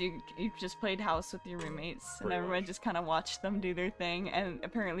 Oh, so you just played house with your roommates, and Pretty everyone much. just kind of watched them do their thing, and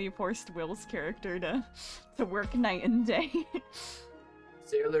apparently you forced Will's character to work night and day.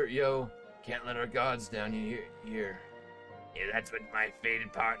 Stay alert, yo. Can't let our gods down here. Yeah, that's what my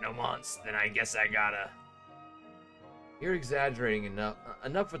faded partner wants. Then I guess I gotta. You're exaggerating enough.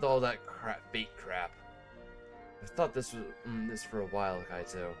 Enough with all that fake crap. I've thought this was this for a while,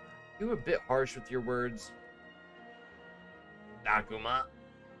 Kaito. You were a bit harsh with your words. Akuma.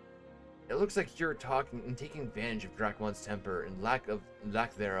 It looks like you're talking and taking advantage of Dracon's temper and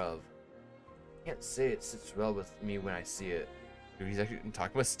lack thereof. Can't say it sits well with me when I see it. Dude, he's actually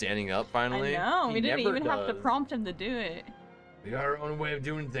talking about standing up finally. I know, He we didn't never even have to does. prompt him to do it. We got our own way of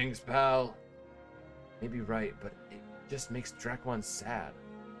doing things, pal. Maybe right, but it just makes Dracon sad.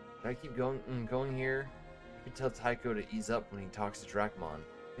 Should I keep going here? I can tell Taiko to ease up when he talks to Dracmon.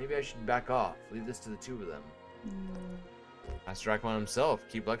 Maybe I should back off. Leave this to the two of them. Ask Dracmon himself.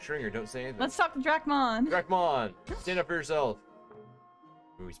 Keep lecturing or don't say anything. Let's talk to Drachmon! Dracmon! Stand up for yourself!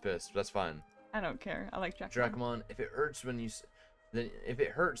 Ooh, he's pissed. That's fine. I don't care. I like Drachmon. Dracmon, if it hurts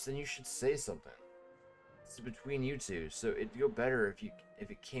then you should say something. It's between you two, so it'd go better if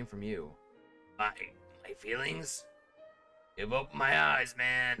it came from you. My feelings? You've opened my eyes,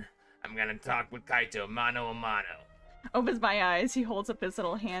 man. I'm gonna talk with Kaito mano a mano. Opens my eyes, he holds up his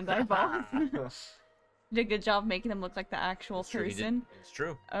little hand eyeball. Did a good job making him look like the actual It's true, he did. person. It's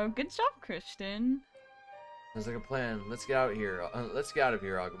true. Oh, good job, Christian. Sounds like a plan. Let's get out here. Let's get out of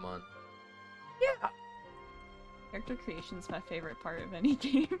here, Agumon. Yeah. Character creation's my favorite part of any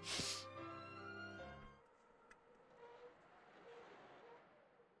game.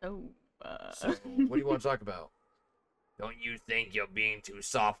 So, So, what do you want to talk about? Don't you think you're being too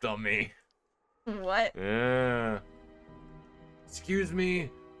soft on me? what? Yeah. Excuse me.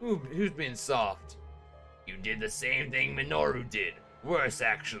 Who's being soft? You did the same thing Minoru did. Worse,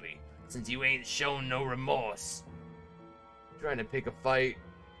 actually, since you ain't shown no remorse. Trying to pick a fight.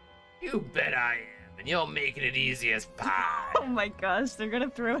 You bet I am, and you're making it easy as pie. Oh my gosh, they're gonna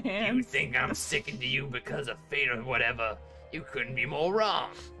throw hands. You think I'm sticking to you because of fate or whatever? You couldn't be more wrong.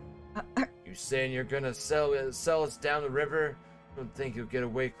 You saying you're gonna sell us down the river? Don't think you'll get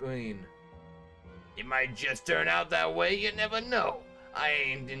away clean. It might just turn out that way, you never know. I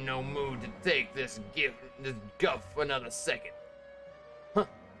ain't in no mood to take this guff for another second. Huh,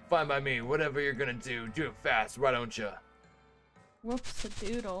 fine by me. Whatever you're gonna do it fast, why don't you? Whoops, a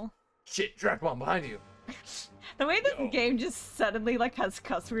doodle. Shit, Dracmon behind you. The way this game just suddenly like has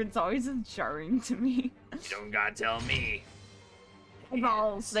cuss words always is jarring to me. You don't gotta tell me.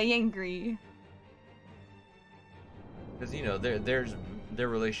 Eyeballs, they angry. Because, you know, their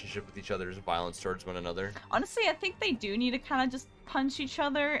relationship with each other is violence towards one another. Honestly, I think they do need to kind of just punch each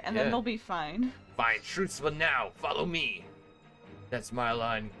other and then they'll be fine. Fine, truthful now. Follow me. That's my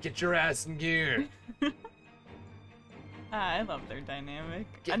line. Get your ass in gear. I love their dynamic.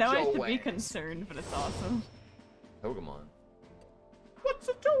 Get I know I your should be ass. concerned, but it's awesome. Togemon. What's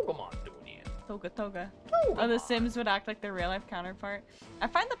a Togemon doing here? Toga. Oh, the Sims would act like their real life counterpart. I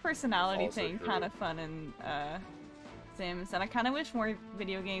find the personality Also thing true. kind of fun in Sims, and I kind of wish more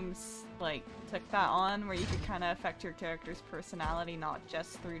video games like took that on, where you could kind of affect your character's personality not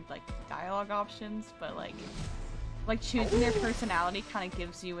just through like dialogue options, but like choosing their personality kind of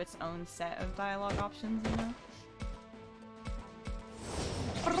gives you its own set of dialogue options, you know?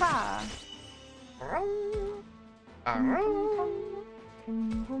 Brah.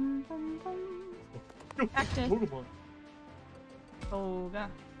 Cactus. Togemon. Toga.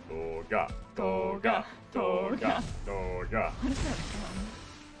 Toga. Toga. Toga. Toga. What is that from?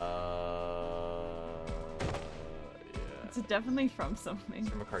 Yeah. It's definitely from something. It's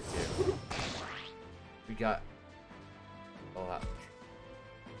from a cartoon. We got...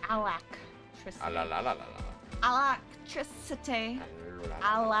 Electricity. la la la la la. Electricity.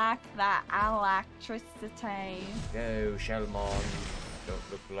 I like that electricity. Go, Shelmon.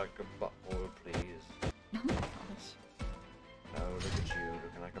 Don't look like a butthole, please. Oh my gosh. Oh, look at you,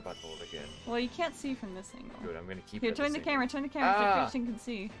 looking like a butthole again. Well, you can't see from this angle. Good, I'm gonna keep Here, it turn the same. camera so Ah! Christian can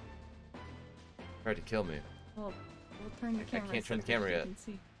see. Tried to kill me. We'll turn the camera can't so turn the camera Christian yet. can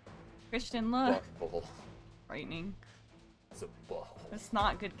see. Christian, look. Butthole. Frightening. It's a butthole. It's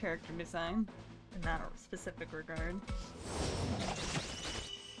not good character design in that specific regard.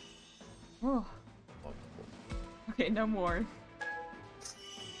 Oh. Butthole. Okay, no more.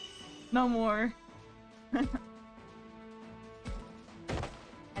 No more.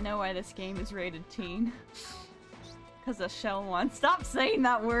 I know why this game is rated teen. Because of Shell One. Stop saying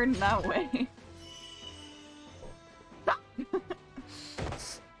that word in that way. Stop.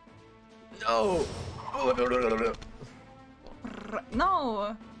 No!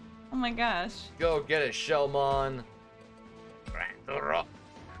 No! Oh my gosh. Go get it, Shelmon.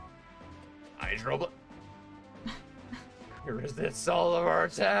 Ice robot. You resist all of our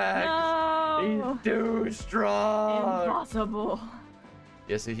attacks. No! He's too strong. Impossible.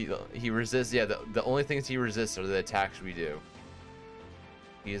 Yes, he resists. Yeah, the only things he resists are the attacks we do.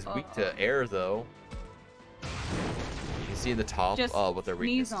 He is weak to air, though. You can see in the top Just what their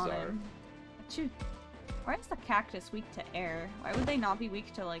sneeze weaknesses on are. him. Achoo. Why is the cactus weak to air? Why would they not be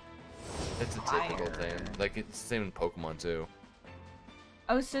weak to like... It's a typical Fire. thing. Like, it's the same in Pokemon, too.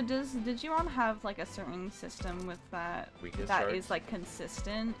 Oh, so does Digimon have like a certain system with that Weakness that chart? is like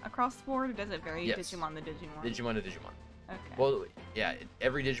consistent across the board, or does it vary Yes. Digimon to Digimon? Digimon to Digimon. Okay. Well, yeah,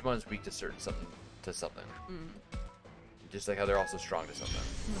 every Digimon is weak to something. Just like how they're also strong to something.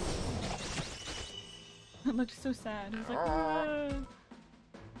 It looked so sad. He was like, "Ah."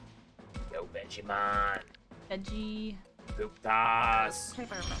 Yo, Digimon. Veggie. Poop toss.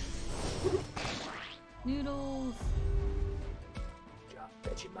 Noodles. Good job,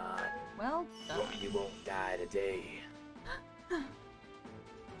 Digimon. Well done. Well, you won't die today.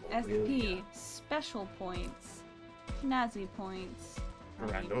 SP. Special points. Nazi points.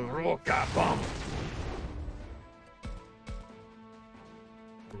 Randall Roca Bomb.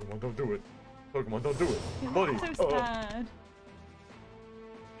 Pokemon, don't do it. Pokemon, don't do it. He Buddy. looked so sad.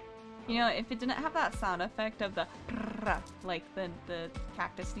 You know, if it didn't have that sound effect of the like the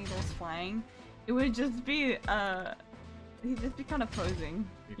cactus needles flying, it would just be he'd just be kind of posing.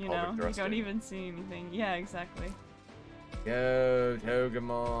 Be You pelvic know, you thrusting. don't even see anything. Yeah, exactly. Go,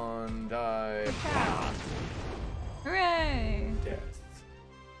 Togemon, die. Hooray! Death.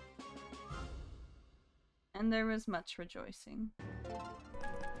 And there was much rejoicing.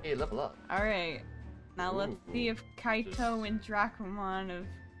 Hey, level up. All right, now let's Ooh, see if Kaito and Dracomon have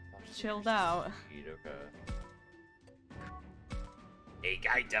chilled out. Sweet, okay. Hey,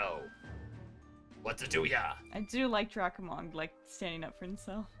 Kaito. What's it to ya? I do like Dracomon, like, standing up for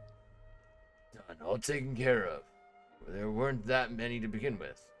himself. Done, all taken care of. There weren't that many to begin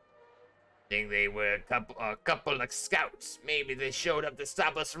with. Think they were a couple of scouts. Maybe they showed up to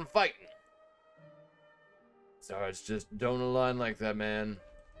stop us from fighting. Sarge, just don't align like that, man.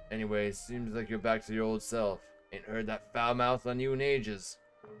 Anyway, seems like you're back to your old self. Ain't heard that foul mouth on you in ages.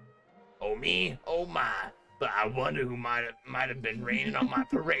 Oh, me? Oh, my. But I wonder who might have been raining on my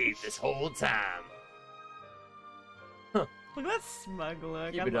parade this whole time. Look at that smug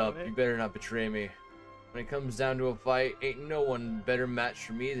look. Keep I it love up. it. You better not betray me. When it comes down to a fight, ain't no one better match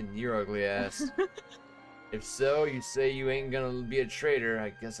for me than your ugly ass. If so, you say you ain't gonna be a traitor, I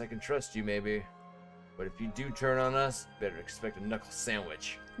guess I can trust you maybe. But if you do turn on us, better expect a knuckle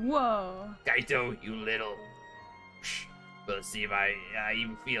sandwich. Whoa. Kaito, you little... Psh, let's see if I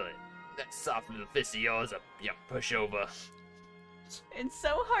even feel it. That soft little fist of yours, you pushover. It's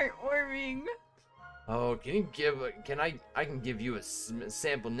so heartwarming. Oh, I can give you a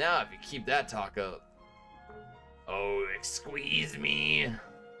sample now if you keep that talk up. Oh, squeeze me.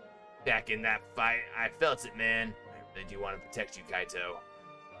 Back in that fight, I felt it, man. I really do want to protect you, Kaito.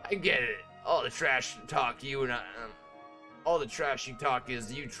 I get it. All the trash talk all the trash you talk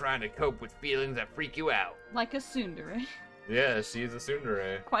is you trying to cope with feelings that freak you out. Like a tsundere. Yeah, she's a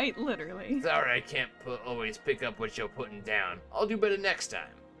tsundere. Quite literally. Sorry, I can't always pick up what you're putting down. I'll do better next time.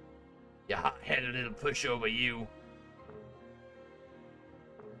 You hot-headed little pushover, you.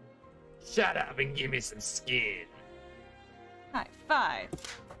 Shut up and give me some skin. High five.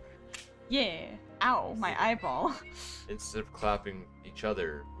 Yeah. Ow, my eyeball. Instead of clapping each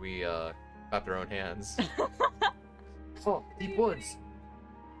other, we clapped our own hands. Oh, deep woods.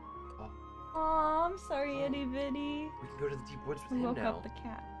 Aw, I'm sorry, Itty Bitty. We can go to the deep woods with We him woke now. up the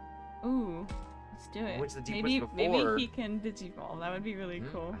cat. Ooh, let's do it. went to the deep maybe woods before. he can digivolve. That would be really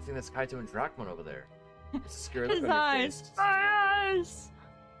cool. I think that's Kaito and Dracmon over there. It's a scary look His on your eyes. face. Eyes.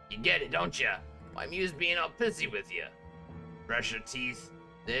 You get it, don't ya? Why Mew's being all pissy with you? Brush your teeth.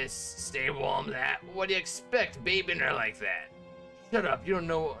 This, stay warm, that. What do you expect, babying her like that? Shut up! You don't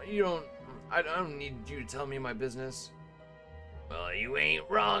know. I don't need you to tell me my business. Well, you ain't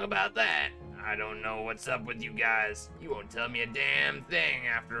wrong about that. I don't know what's up with you guys. You won't tell me a damn thing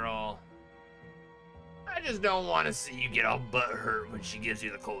after all. I just don't want to see you get all butthurt when she gives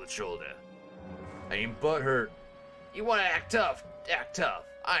you the cold shoulder. I ain't butthurt. You want to act tough? Act tough.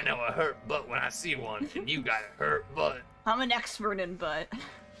 I know a hurt butt when I see one, and you got a hurt butt. I'm an expert in butt.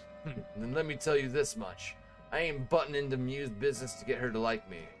 Then let me tell you this much. I ain't butting into Mew's business to get her to like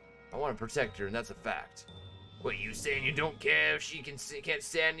me. I want to protect her, and that's a fact. What, you saying you don't care if she can't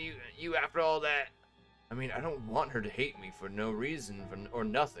stand you after all that? I mean, I don't want her to hate me for no reason or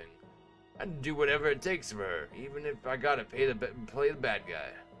nothing. I'd do whatever it takes for her, even if I gotta play the bad guy.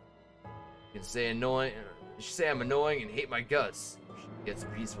 You can say I'm annoying and hate my guts. She gets a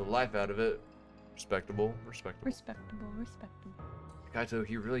peaceful life out of it. Respectable. Respectable. Kaito,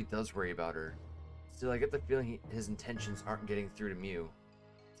 he really does worry about her. Still, I get the feeling his intentions aren't getting through to Mew.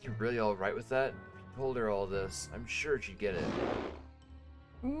 Is he really alright with that? If he told her all this, I'm sure she'd get it.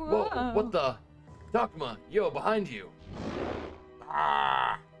 Whoa. Whoa, what the? Takuma, yo, behind you.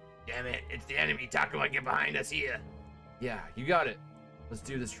 Ah! Damn it, it's the enemy. Takuma, get behind us here. Yeah, you got it. Let's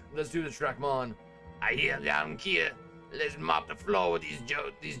do this, Dracmon. I hear down here. Let's mop the floor with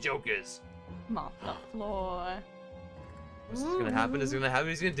these jokers. Mop the floor. What's gonna happen? He's gonna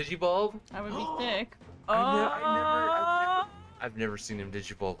digivolve? That would be sick. I've never seen him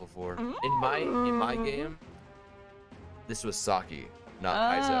digivolve before. In my game, this was Saki, not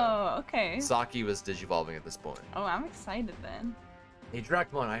Kaizo. Oh, okay. Saki was digivolving at this point. Oh, I'm excited then. Hey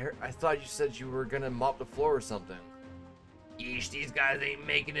Dracmon, I thought you said you were gonna mop the floor or something. Yeesh, these guys ain't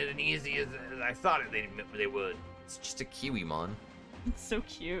making it as easy as I thought they would. It's just a Kiwimon. It's so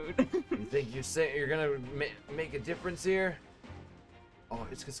cute. You think you're gonna make a difference here? Oh,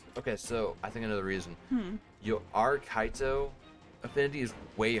 it's cause okay. So I think another reason. Our Kaito affinity is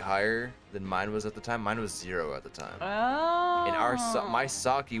way higher than mine was at the time. Mine was 0 at the time. Oh. And my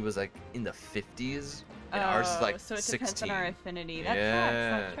Saki was like in the 50s, and ours is like so it 16. depends on our affinity. That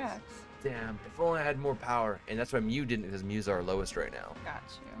Yes. tracks. Damn, if only I had more power. And that's why Mew didn't, because Mew's our lowest right now. Got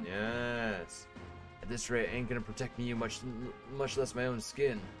you. Yes. At this rate, I ain't gonna protect Mew much less my own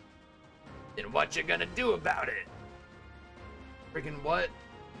skin. Then what you gonna do about it? Freaking what?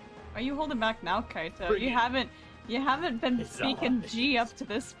 Are you holding back now, Kaito? Friggin- You haven't been It's speaking all- G up to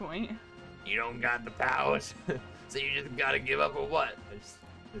this point. You don't got the powers, so you just gotta give up or what?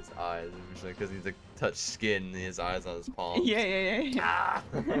 His eyes, because he's like touch skin, and his eyes on his palms. Yeah. Ah!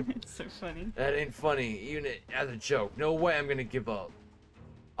 It's so funny. That ain't funny, even as a joke. No way I'm gonna give up.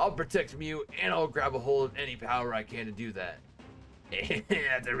 I'll protect Mew, and I'll grab a hold of any power I can to do that.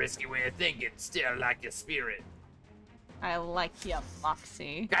 That's a risky way of thinking. Still, I like your spirit. I like your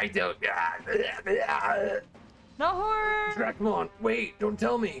moxie. Kaito! The horror! Dracmon, wait, don't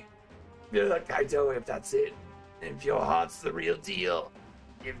tell me. Kaito, if that's it, if your heart's the real deal,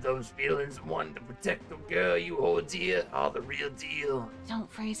 if those feelings want to protect the girl you hold dear are the real deal, Don't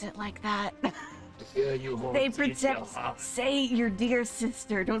phrase it like that. the girl you hold They dear to your protect. heart, Say your dear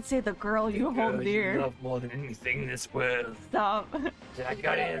sister. Don't say the girl you the girl hold you dear. love more than anything in this world. Stop. I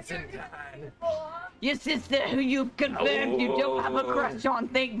got answer kind. Your sister, who you've confirmed you don't have a crush on.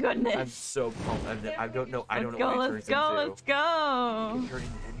 Thank goodness. I'm so pumped. I don't know. I don't Let's know go. what he Let's turns go. into. Let's go. He can turn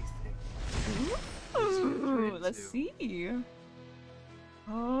into anything. Ooh, turn let's into? see.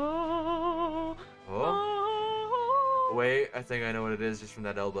 Oh. Oh. Wait, I think I know what it is just from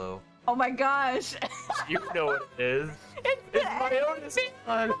that elbow. Oh my gosh. You know what it is. It's my oldest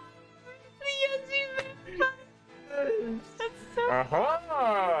son. That's so.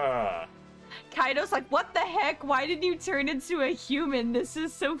 Aha! Kaido's like, what the heck? Why did you turn into a human? This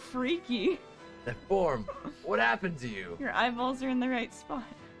is so freaky. That form, what happened to you? Your eyeballs are in the right spot.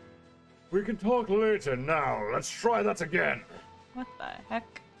 We can talk later now. Let's try that again. What the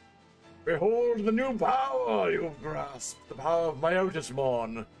heck? Behold the new power you've grasped. The power of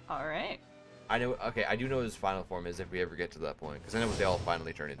Myotismon. All right. I know. Okay, I do know what his final form is if we ever get to that point, because I know what they all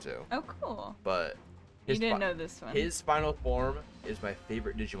finally turn into. Oh, cool. But You his didn't know this one. his final form is my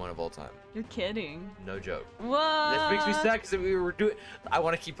favorite Digimon of all time. You're kidding. No joke. What? This makes me sad because we were doing. I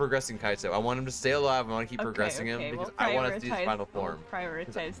want to keep progressing Kaito. I want him to stay alive. I want to keep progressing him because we'll I want to see his prioritize- final form. We'll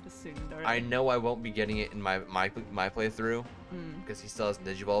prioritize the student order. I know I won't be getting it in my playthrough Mm, because he still hasn't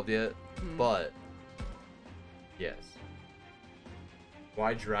digivolved yet. mm. But yes.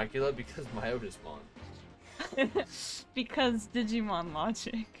 Why Dracula? Because Myotismon. Because Digimon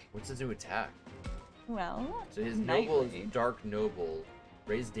logic. What's his new attack? Well, So his noble knightly. is Dark Noble.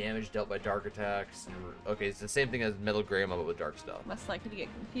 Raised damage dealt by dark attacks. And, okay, it's the same thing as Metal Grandma but with dark stuff. Less likely to get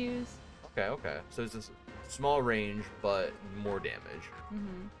confused. Okay. So it's a small range but more damage.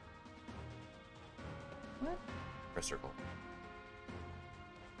 Mm-hmm. What? Press circle.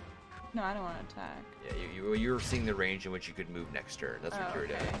 No, I don't want to attack. Yeah, you were seeing the range in which you could move next turn. That's what Oh, you're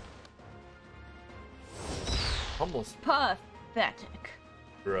okay. doing. Almost. Pathetic.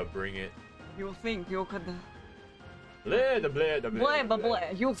 Bruh, bring it. You think you could... Blade. Blah, blah, blah.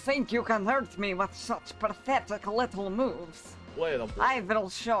 You think you can hurt me with such pathetic little moves? I will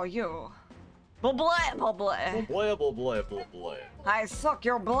show you. Blah, blah, blah, blah. I suck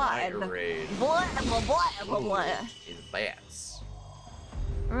your blood. Night Raid. Blah, blah, blah, blah, blah. In bats.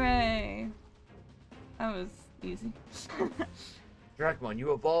 Hooray. That was easy. Dracmon,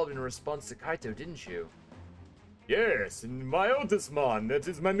 you evolved in response to Kaito, didn't you? Yes, Myotismon. That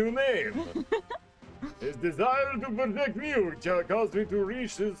is my new name. His desire to protect Mew caused me to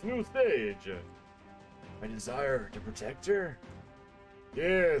reach this new stage. My desire to protect her?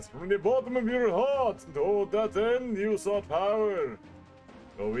 Yes, from the bottom of your heart, toward that end you sought power.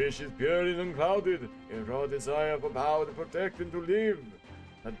 Your wish is pure and unclouded, a raw desire for power to protect and to live.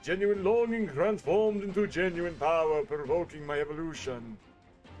 A genuine longing transformed into genuine power, provoking my evolution.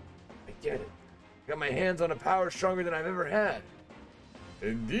 I get it. Got my hands on a power stronger than I've ever had.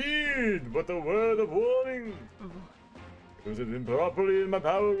 Indeed, but a word of warning. Use it improperly and my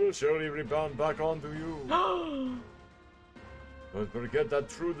power will surely rebound back onto you. Don't forget that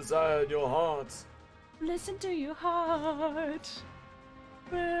true desire in your heart. Listen to your heart.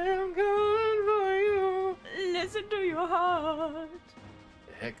 I'm coming for you. Listen to your heart.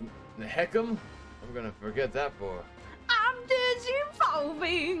 The heckum? I'm gonna forget that for. I'm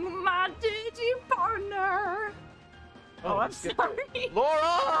digivolving my digipartner. Oh, I'm skip sorry. it.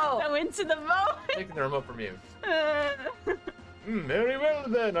 Laurel! So into the moment. Taking the remote from you. Very well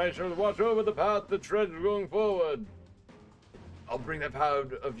then, I shall watch over the path that treads going forward. I'll bring that power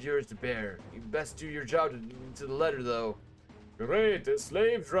of yours to bear. You best do your job to the letter, though. Great, a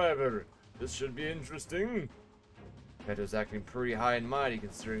slave driver. This should be interesting. Kaito's acting pretty high and mighty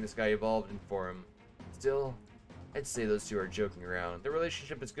considering this guy evolved in for him. Still, I'd say those two are joking around. Their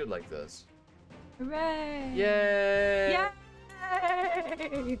relationship is good like this. Hooray. Yay!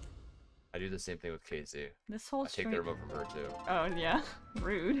 Yay! I do the same thing with Casey. This whole I take the stream. remote from her too. Oh yeah,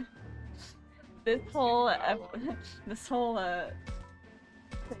 rude. This whole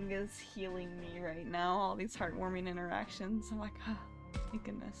thing is healing me right now. All these heartwarming interactions. I'm like, oh, thank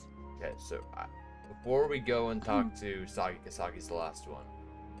goodness. Okay, so before we go and talk to Sagi, because Sagi's the last one,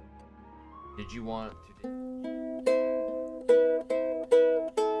 Did you want to...